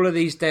happened? Did all of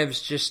these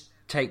devs just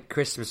take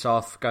Christmas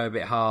off, go a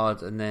bit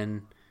hard, and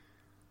then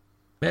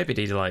maybe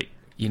they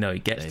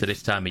it gets to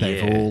this time of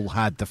year. They've all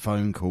had the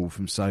phone call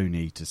from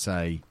Sony to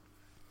say,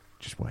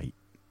 just wait.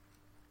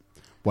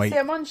 See,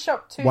 I'm on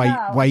Shop 2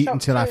 now. Wait Shop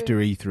until 2. after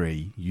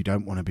E3. You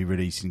don't want to be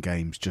releasing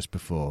games just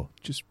before.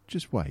 Just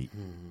wait.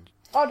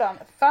 Hold on.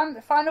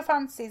 Final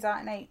Fantasy's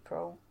out in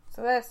April,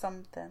 so there's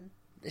something.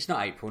 It's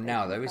not April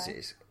now, though, is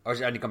it? Or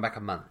has it only gone back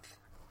a month?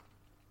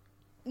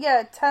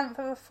 Yeah, 10th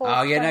of the 4th.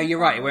 Oh, yeah, no, you're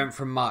right. It went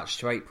from March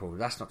to April.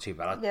 That's not too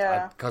bad.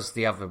 Yeah. Because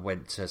the other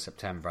went to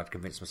September, I'd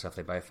convinced myself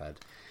they both had.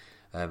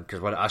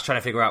 Because I was trying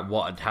to figure out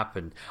what had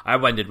happened. I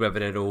wondered whether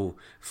they'd all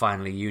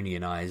finally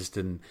unionised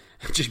and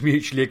just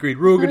mutually agreed,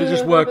 we're all going to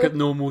just work at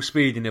normal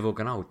speed. And they've all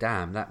gone, oh,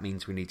 damn, that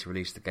means we need to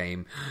release the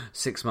game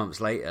 6 months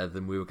later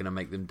than we were going to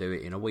make them do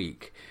it in a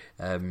week.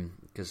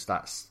 Because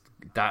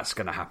that's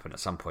going to happen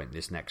at some point in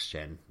this next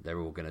gen. They're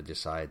all going to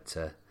decide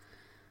to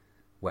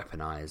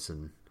weaponise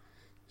and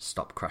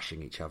stop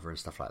crushing each other and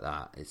stuff like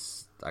that.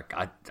 It's like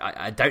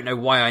I don't know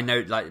why I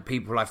know, like,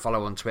 people I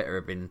follow on Twitter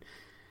have been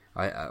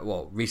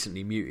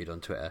recently muted on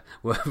Twitter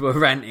were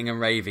ranting and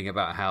raving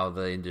about how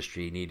the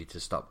industry needed to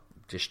stop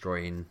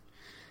destroying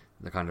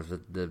the kind of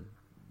the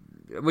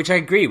which I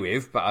agree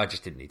with, but I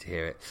just didn't need to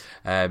hear it.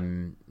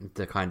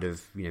 The kind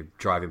of,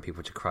 driving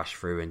people to crash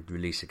through and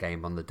release a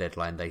game on the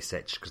deadline they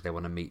set because they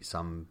want to meet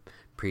some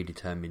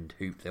predetermined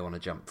hoop they want to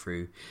jump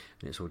through,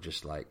 and it's all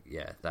just like,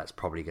 yeah, that's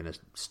probably going to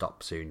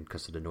stop soon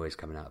because of the noise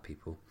coming out of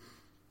people.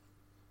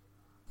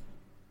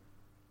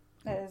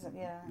 It isn't,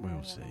 yeah.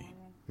 We'll see.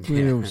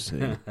 We'll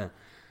see.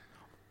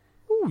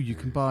 Oh, you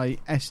can buy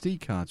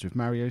SD cards with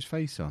Mario's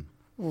face on.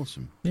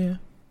 Awesome. Yeah.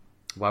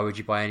 Why would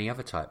you buy any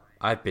other type?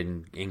 I've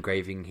been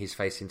engraving his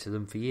face into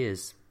them for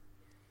years.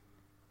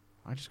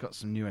 I just got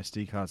some new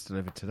SD cards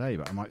delivered today,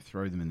 but I might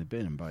throw them in the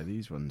bin and buy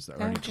these ones that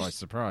are only twice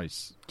the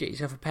price. Get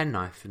yourself a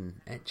penknife and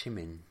etch him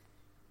in.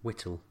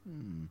 Whittle.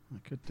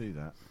 I could do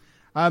that.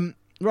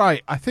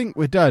 Right, I think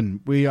we're done.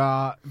 We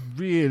are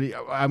really...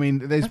 I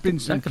mean, there's been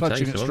some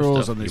clutching at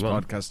straws on this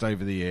podcast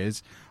over the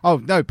years. Oh,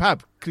 no,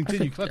 Pab,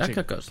 continue clutching.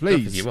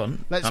 Please. If you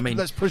want.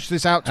 Let's push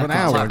this out to an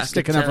hour and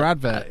stick another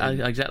advert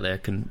in. Exactly,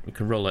 we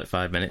can roll it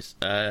 5 minutes.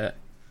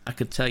 I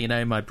could tell you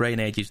now my brain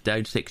age is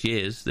down 6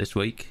 years this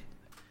week.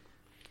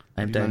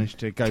 Have you managed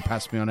to go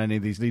past me on any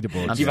of these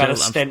leaderboards? You've had a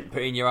stent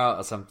put in your art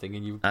or something,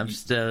 and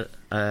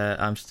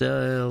I'm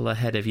still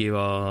ahead of you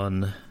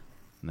on...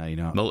 No, you're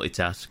not.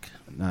 Multitask.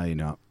 No, you're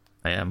not.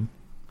 I am.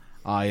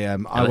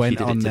 I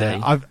went on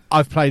there.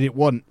 I've played it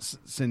once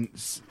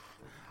since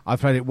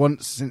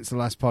the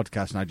last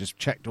podcast, and I just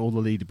checked all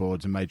the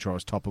leaderboards and made sure I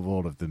was top of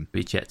all of them.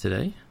 We checked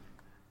today?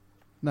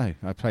 No,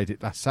 I played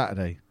it last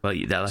Saturday. Well,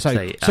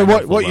 so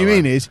what you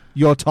mean is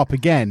you're top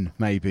again,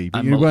 maybe,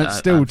 but you weren't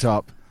still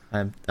top.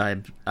 I'm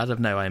as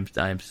of now.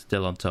 I'm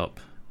still on top.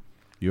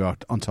 You are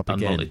on top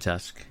again. On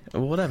multitask,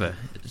 or whatever.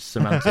 It's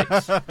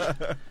semantics.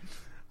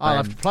 I'll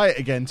have to play it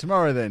again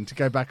tomorrow then to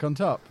go back on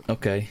top.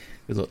 Okay,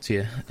 good luck to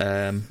you.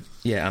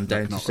 Yeah, I'm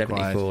down to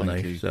 74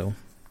 now.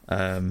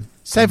 So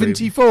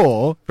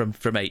 74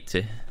 from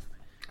 80.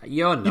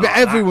 You're not. Yeah, but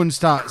everyone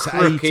starts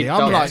at 80.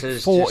 I'm like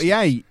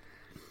 48.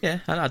 Yeah,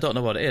 and I don't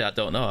know what it is. I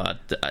don't know.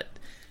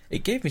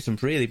 It gave me some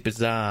really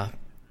bizarre.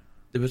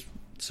 There was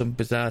some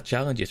bizarre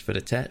challenges for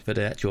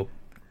the actual,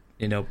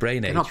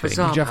 brain age thing.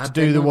 Did you have to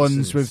do the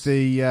ones with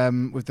the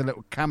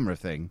little camera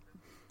thing?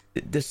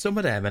 There's some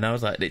of them, and I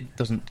was like, it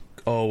doesn't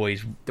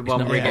always. The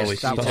one where you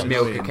get to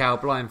milk a cow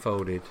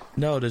blindfolded.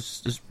 No,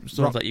 there's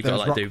some that you've got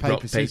to like do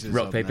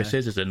rock paper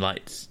scissors and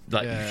like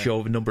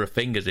show a number of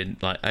fingers in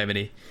like how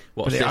many.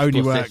 But it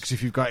only works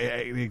if you've got it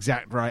at the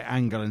exact right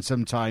angle. And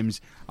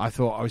sometimes I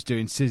thought I was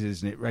doing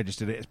scissors and it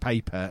registered it as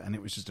paper, and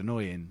it was just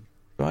annoying.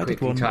 I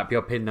Quickly type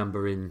your PIN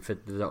number in for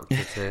the doctor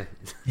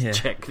to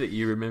check that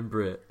you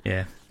remember it.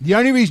 Yeah. The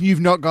only reason you've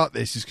not got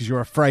this is because you're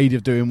afraid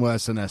of doing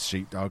worse than us,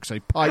 sheepdog. So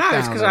pipe down. No,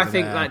 it's because I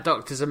think like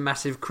Doctor's a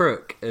massive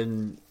crook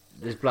and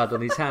there's blood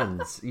on his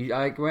hands.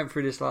 I went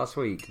through this last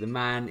week. The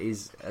man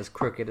is as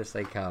crooked as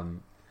they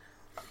come.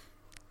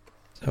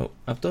 So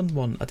I've done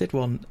one. I did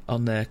one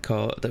on their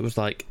car that was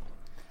like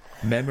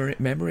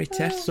memory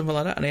test, something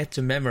like that, and I had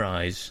to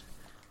memorise.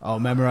 Oh,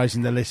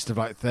 memorising the list of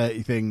like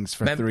 30 things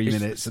for 3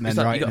 minutes and then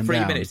writing them down. You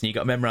got 3 minutes and you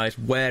got to memorise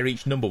where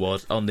each number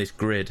was on this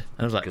grid.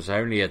 And I was like, because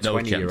only a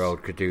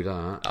 20-year-old could do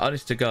that.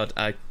 Honest to God,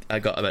 I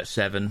got about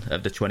 7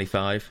 of the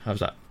 25. I was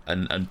like,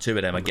 and 2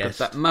 of them, I guess.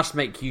 That must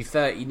make you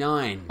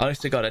 39.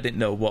 Honest to God, I didn't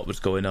know what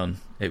was going on.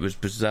 It was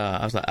bizarre.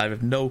 I was like,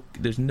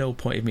 there's no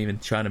point of me even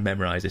trying to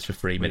memorise this for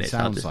 3 minutes. It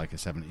sounds like a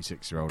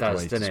 76-year-old way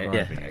of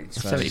describing it.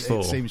 So 74.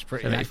 It seems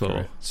pretty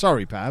accurate.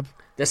 Sorry, Pab.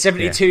 The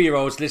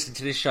 72-year-olds listening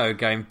to this show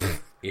going,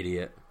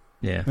 idiot.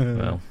 Yeah,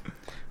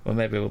 well,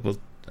 maybe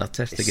I'll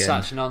test again. It's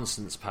such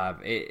nonsense,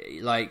 Pab.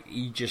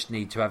 You just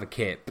need to have a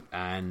kip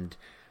and,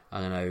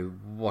 I don't know,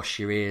 wash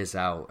your ears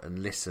out and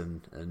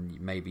listen, and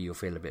maybe you'll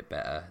feel a bit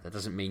better. That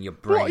doesn't mean your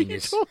brain What are you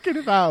talking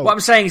about? What I'm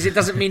saying is it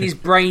doesn't mean his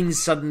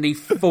brain's suddenly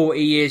 40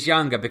 years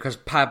younger because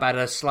Pab had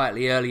a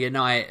slightly earlier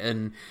night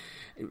and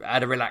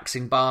had a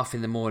relaxing bath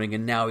in the morning,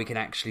 and now he can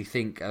actually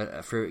think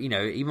through. You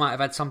know, he might have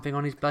had something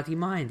on his bloody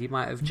mind. He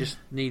might have just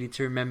needed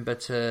to remember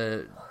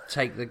to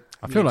take the.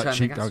 I feel like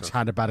Sheepdog's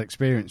had a bad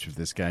experience with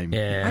this game.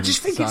 Yeah, I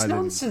just think it's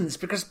nonsense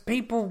because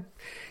people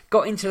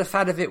got into the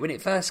fad of it when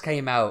it first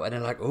came out, and they're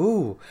like,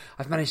 "Oh,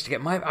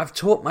 I've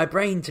taught my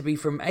brain to be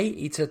from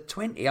 80 to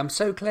 20. I'm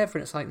so clever."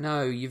 And it's like,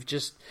 no, you've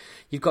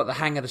got the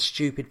hang of the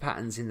stupid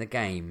patterns in the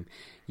game.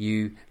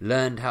 You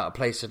learned how to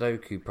play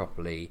Sudoku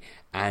properly,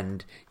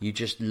 and you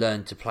just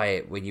learned to play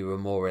it when you were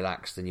more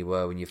relaxed than you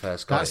were when you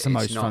first got it. That's the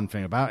most fun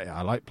thing about it.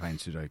 I like playing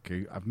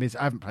Sudoku.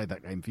 I haven't played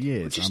that game for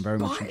years. I'm very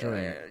much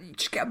enjoying it. You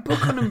just get a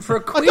book on them for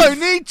a quiz. I don't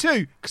need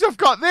to, because I've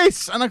got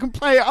this, and I can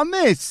play it on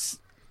this.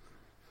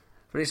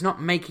 But it's not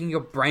making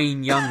your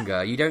brain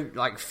younger. You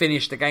don't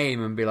finish the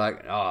game and be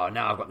like, "Oh,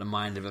 now I've got the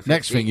mind of a 15-year-old."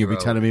 Next thing you'll be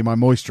telling me my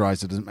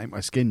moisturiser doesn't make my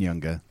skin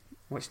younger.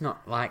 Well, it's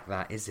not like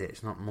that, is it?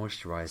 It's not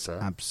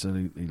moisturiser.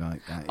 Absolutely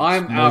like that.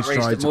 I'm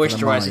outraged that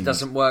moisturiser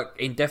doesn't work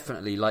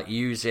indefinitely.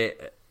 Use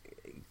it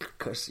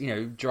because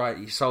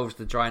it solves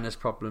the dryness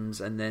problems,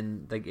 and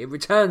then it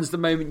returns the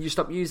moment you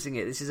stop using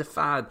it. This is a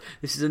fad.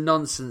 This is a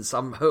nonsense.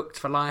 I'm hooked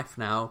for life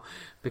now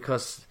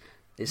because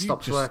it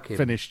stops working.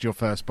 Finished your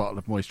first bottle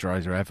of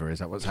moisturiser ever? Is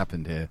that what's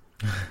happened here?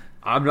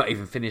 I'm not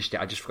even finished it.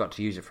 I just forgot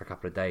to use it for a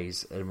couple of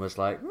days and was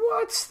like,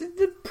 what?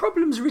 The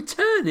problem's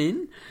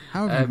returning?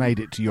 How have you made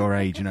it to your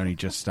age and only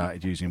just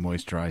started using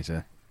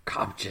moisturiser?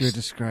 You're a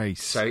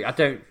disgrace. So I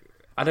don't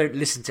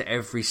listen to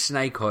every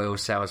snake oil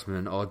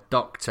salesman or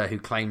doctor who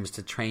claims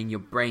to train your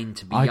brain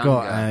to be younger.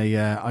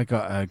 I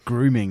got a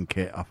grooming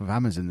kit off of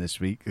Amazon this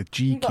week. A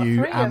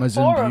GQ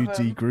Amazon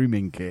Beauty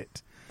grooming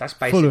kit. That's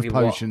basically full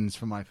of potions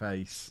for my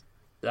face.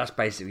 That's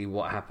basically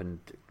what happened.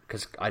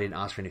 Because I didn't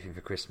ask for anything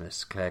for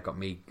Christmas. Claire got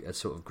me a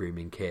sort of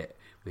grooming kit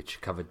which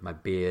covered my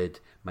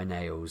beard, my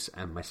nails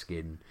and my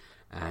skin,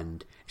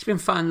 and it's been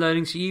fun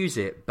learning to use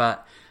it,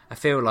 but I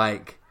feel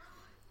like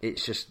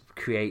it's just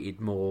created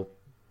more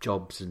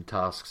jobs and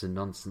tasks and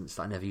nonsense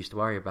that I never used to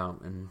worry about.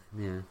 And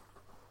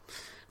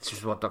this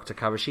is what Dr.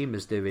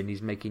 Kawashima's doing.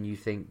 He's making you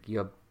think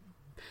if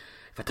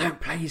I don't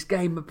play his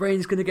game, my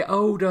brain's going to get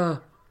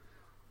older.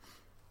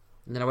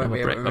 And then I won't be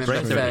able to remember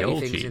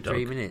 30 things in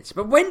 3 minutes.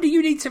 But when do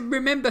you need to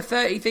remember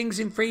 30 things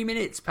in 3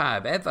 minutes,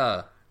 Pab?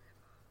 Ever?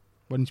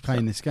 When he's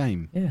playing this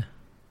game? Yeah.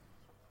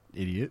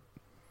 Idiot.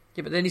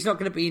 Yeah, but then he's not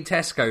going to be in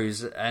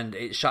Tesco's and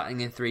it's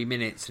shutting in 3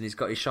 minutes and he's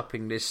got his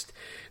shopping list,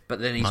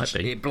 but then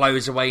it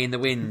blows away in the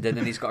wind and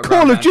then he's got to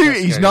Call of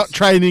Duty's not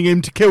training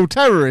him to kill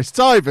terrorists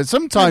either.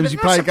 Sometimes you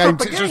play a game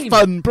because it's just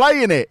fun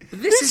playing it.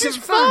 This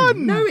isn't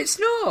fun. No, it's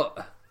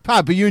not.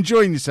 Pab, are you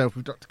enjoying yourself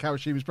with Dr.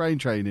 Kawashima's brain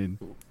training?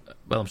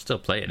 Well, I'm still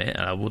playing it,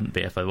 and I wouldn't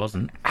be if I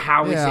wasn't.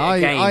 How is it a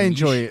game? I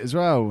enjoy it as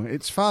well.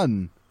 It's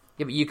fun.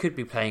 Yeah, but you could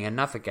be playing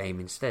another game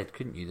instead,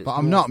 couldn't you? But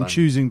I'm not. Fun. I'm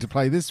choosing to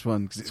play this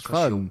one because it's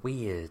fun. You're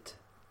weird.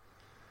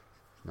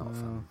 Not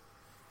fun.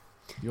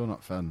 You're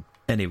not fun.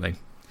 Anyway,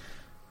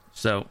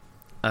 so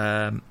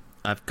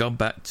I've gone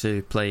back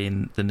to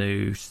playing the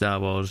new Star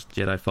Wars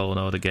Jedi Fallen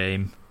Order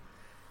game,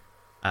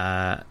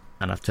 and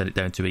I've turned it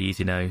down to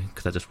easy now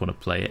because I just want to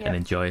play it and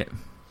enjoy it.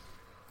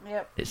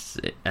 Yep.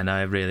 And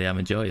I really am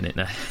enjoying it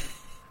now.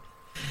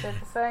 They're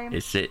the same.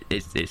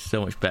 It's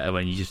so much better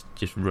when you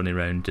just running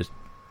around just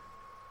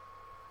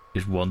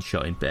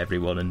one-shotting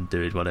everyone and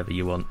doing whatever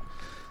you want.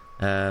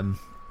 And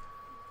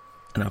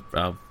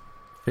I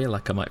feel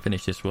like I might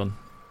finish this one.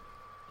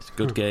 It's a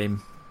good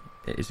game.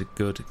 It is a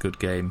good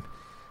game.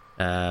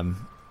 But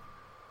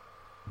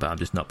I'm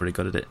just not very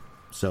good at it.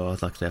 So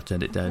like I say, I've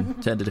turned it down.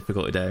 Turned the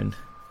difficulty down.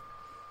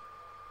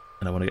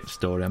 And I want to get to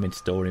story. I'm in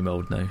story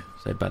mode now.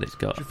 So bad it's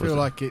got. Do you feel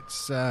like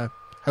it's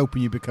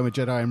helping you become a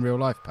Jedi in real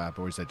life, Pab,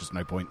 or is there just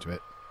no point to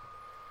it?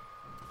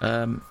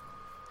 I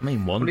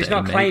mean, one day, it's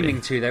not maybe.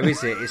 claiming to, though,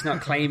 is it? It's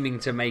not claiming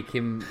to make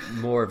him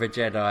more of a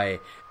Jedi.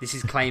 This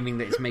is claiming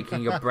that it's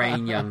making your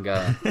brain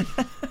younger.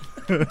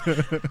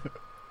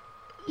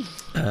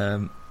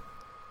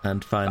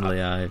 And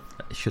finally,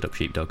 shut up,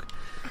 sheepdog.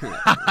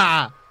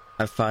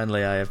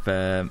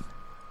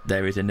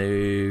 There is a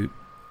new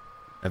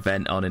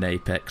event on in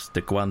Apex, the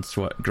Grand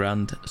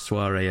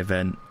Soiree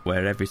event,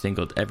 where every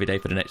day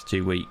for the next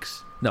 2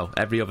 weeks,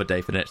 every other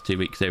day for the next 2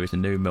 weeks, there is a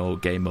new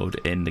game mode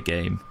in the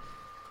game.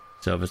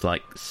 So there's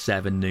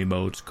 7 new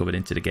modes coming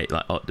into the game,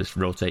 just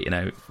rotating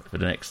out for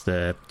the next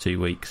 2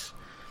 weeks.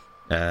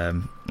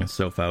 And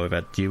so far we've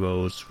had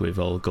duos with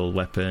all gold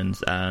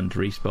weapons and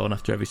respawn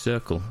after every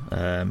circle.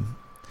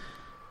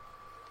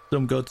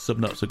 Some good, some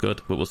not so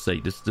good, but we'll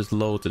see. There's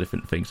loads of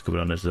different things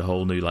coming on. There's a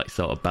whole new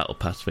sort of battle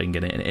pass thing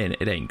in it, and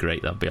it ain't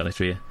great, I'll be honest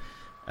with you.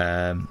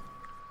 But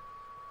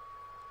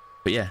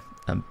yeah,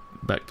 I'm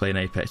back playing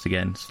Apex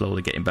again,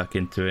 slowly getting back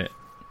into it.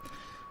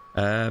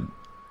 And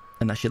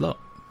that's your lot.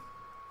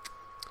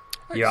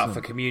 You're out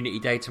for Community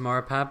Day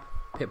tomorrow, Pab?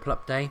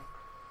 Pip-Plop Day?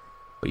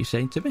 What are you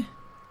saying to me?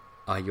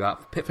 Are you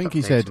out for Pip-Plop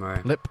Day tomorrow? I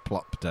think he said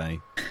Plip-Plop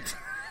Day.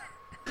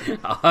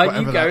 Are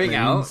you going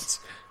out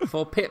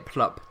for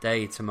Pip-Plop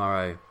Day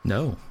tomorrow?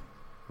 No.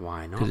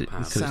 Why not,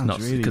 Pab? It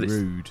sounds really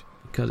rude.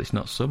 Because it's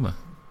not summer.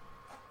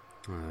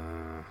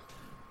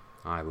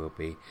 I will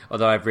be.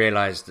 Although I've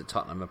realised that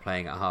Tottenham are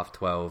playing at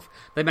 12:30.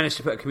 They managed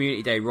to put a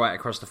community day right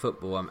across the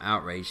football. I'm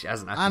outraged. It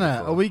hasn't happened Anna,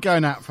 before. are we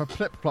going out for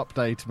Flip Plop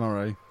Day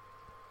tomorrow?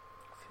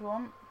 If you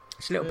want.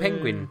 It's a little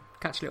penguin.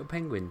 Catch little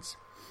penguins.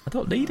 I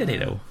don't need any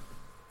though.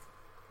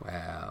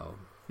 Well,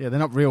 Yeah, they're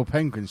not real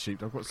penguins,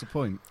 Sheepdog. What's the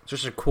point? it's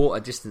just a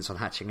quarter distance on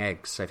hatching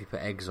eggs. So if you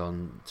put eggs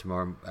on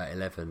tomorrow at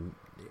 11,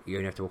 you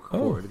only have to walk a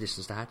quarter of the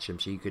distance to hatch them.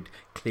 So you could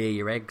clear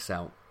your eggs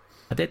out.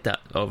 I did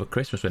that over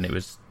Christmas when it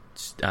was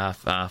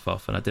half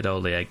off, and I did all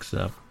the eggs.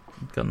 So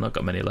I've not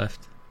got many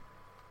left.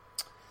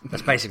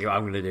 That's basically what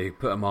I'm going to do.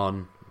 Put them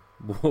on,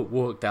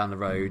 walk down the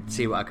road,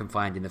 see what I can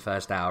find in the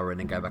first hour, and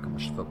then go back and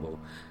watch the football.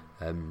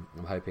 I'm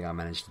hoping I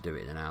manage to do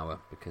it in an hour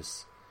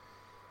because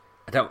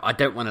I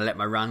don't want to let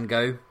my run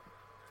go.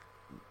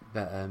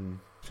 But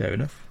fair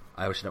enough.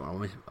 I also don't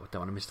want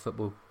to miss the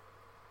football.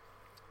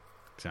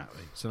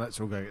 Exactly. So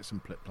let's all go get some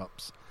Flip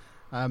Plops.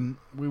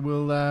 We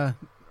will.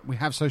 We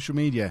have social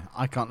media.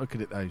 I can't look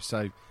at it though,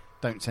 so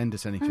don't send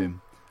us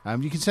anything.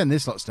 You can send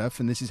this lot of stuff,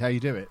 and this is how you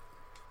do it.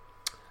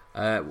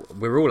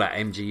 We're all at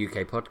MG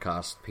UK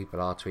Podcast. People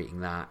are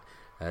tweeting that.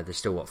 There's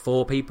still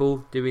 4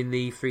 people doing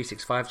the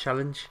 365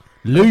 challenge.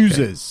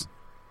 Losers.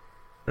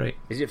 Okay. Right.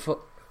 Is it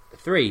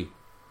 3?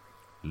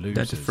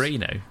 Losers. That's 3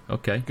 now.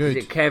 Okay. Good.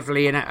 Is it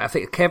Kevly and I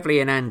think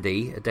Kevly and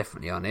Andy are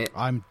definitely on it.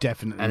 I'm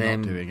definitely And not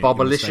then doing it.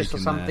 Bobalicious or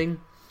something.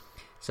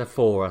 So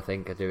 4, I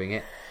think, are doing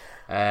it.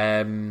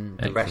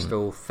 The rest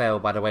all fell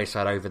by the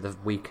wayside over the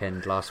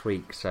weekend last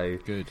week. So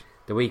good.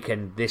 The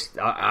weekend,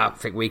 I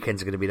think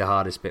weekends are going to be the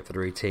hardest bit for the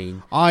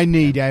routine. I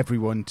need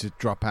everyone to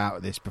drop out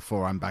of this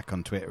before I'm back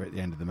on Twitter at the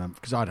end of the month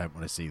because I don't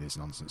want to see this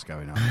nonsense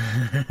going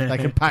on. They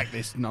can pack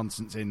this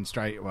nonsense in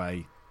straight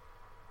away.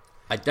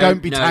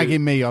 Don't be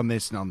tagging me on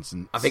this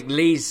nonsense. I think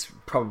Lee's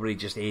probably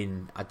just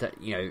in.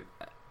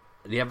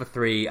 The other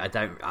 3, I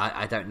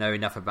don't know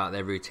enough about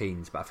their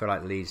routines, but I feel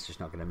like Lee's just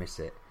not going to miss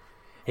it.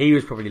 He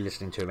was probably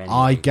listening to him anyway.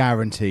 I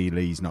guarantee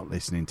Lee's not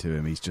listening to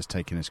him. He's just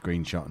taking a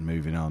screenshot and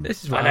moving on.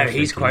 This is what I know,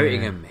 he's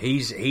quoting him.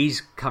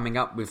 He's coming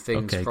up with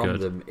things from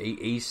good. them.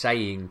 He's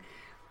saying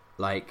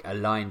like a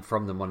line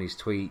from them on his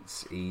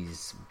tweets.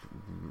 He's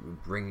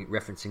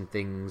referencing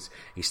things.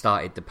 He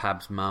started the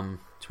Pab's mum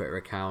Twitter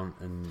account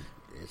and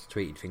has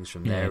tweeted things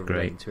from there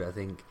relating to it, I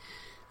think.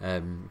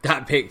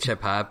 That picture,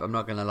 Pab, I'm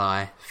not going to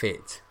lie,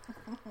 fit.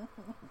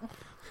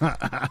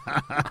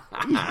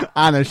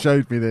 Anna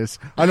showed me this.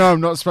 I know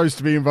I'm not supposed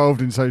to be involved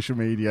in social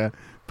media,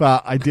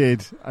 but I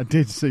did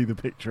see the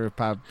picture of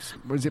Pab's.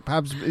 Was it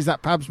Pab's? Is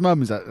that Pab's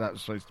mum? Is that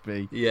supposed to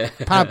be? Yeah.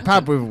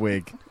 Pab with a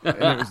wig. It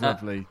was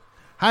lovely.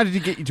 How did he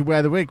get you to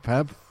wear the wig,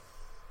 Pab?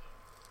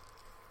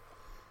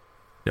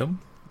 Yum.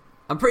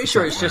 I'm pretty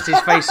sure it's just his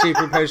face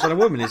superimposed on a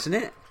woman, isn't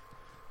it?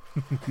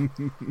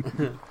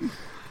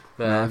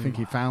 I think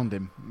he found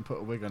him and put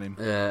a wig on him.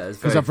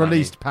 Because I've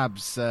released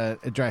Pab's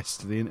address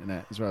to the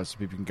internet as well, so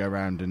people can go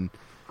around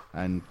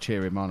and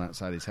cheer him on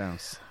outside his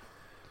house.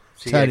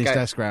 Turn his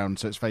desk round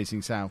so it's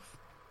facing south.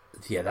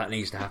 Yeah, that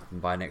needs to happen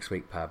by next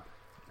week, Pab.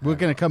 We're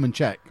going to come and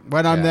check.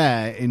 When I'm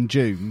there in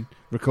June,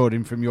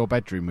 recording from your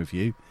bedroom with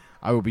you,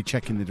 I will be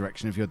checking the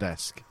direction of your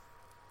desk.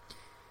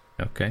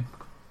 Okay.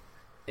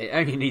 It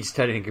only needs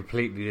turning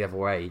completely the other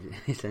way,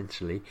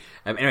 essentially.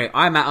 Anyway,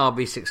 I'm at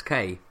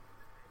RB6K.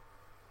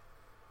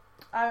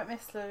 I'm at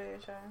Miss Lulu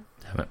Joan.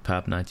 I'm at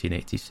Pab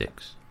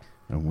 1986.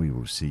 And we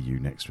will see you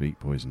next week,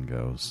 boys and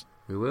girls.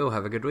 We will.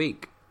 Have a good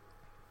week.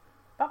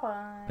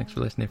 Bye-bye. Thanks for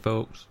listening,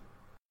 folks.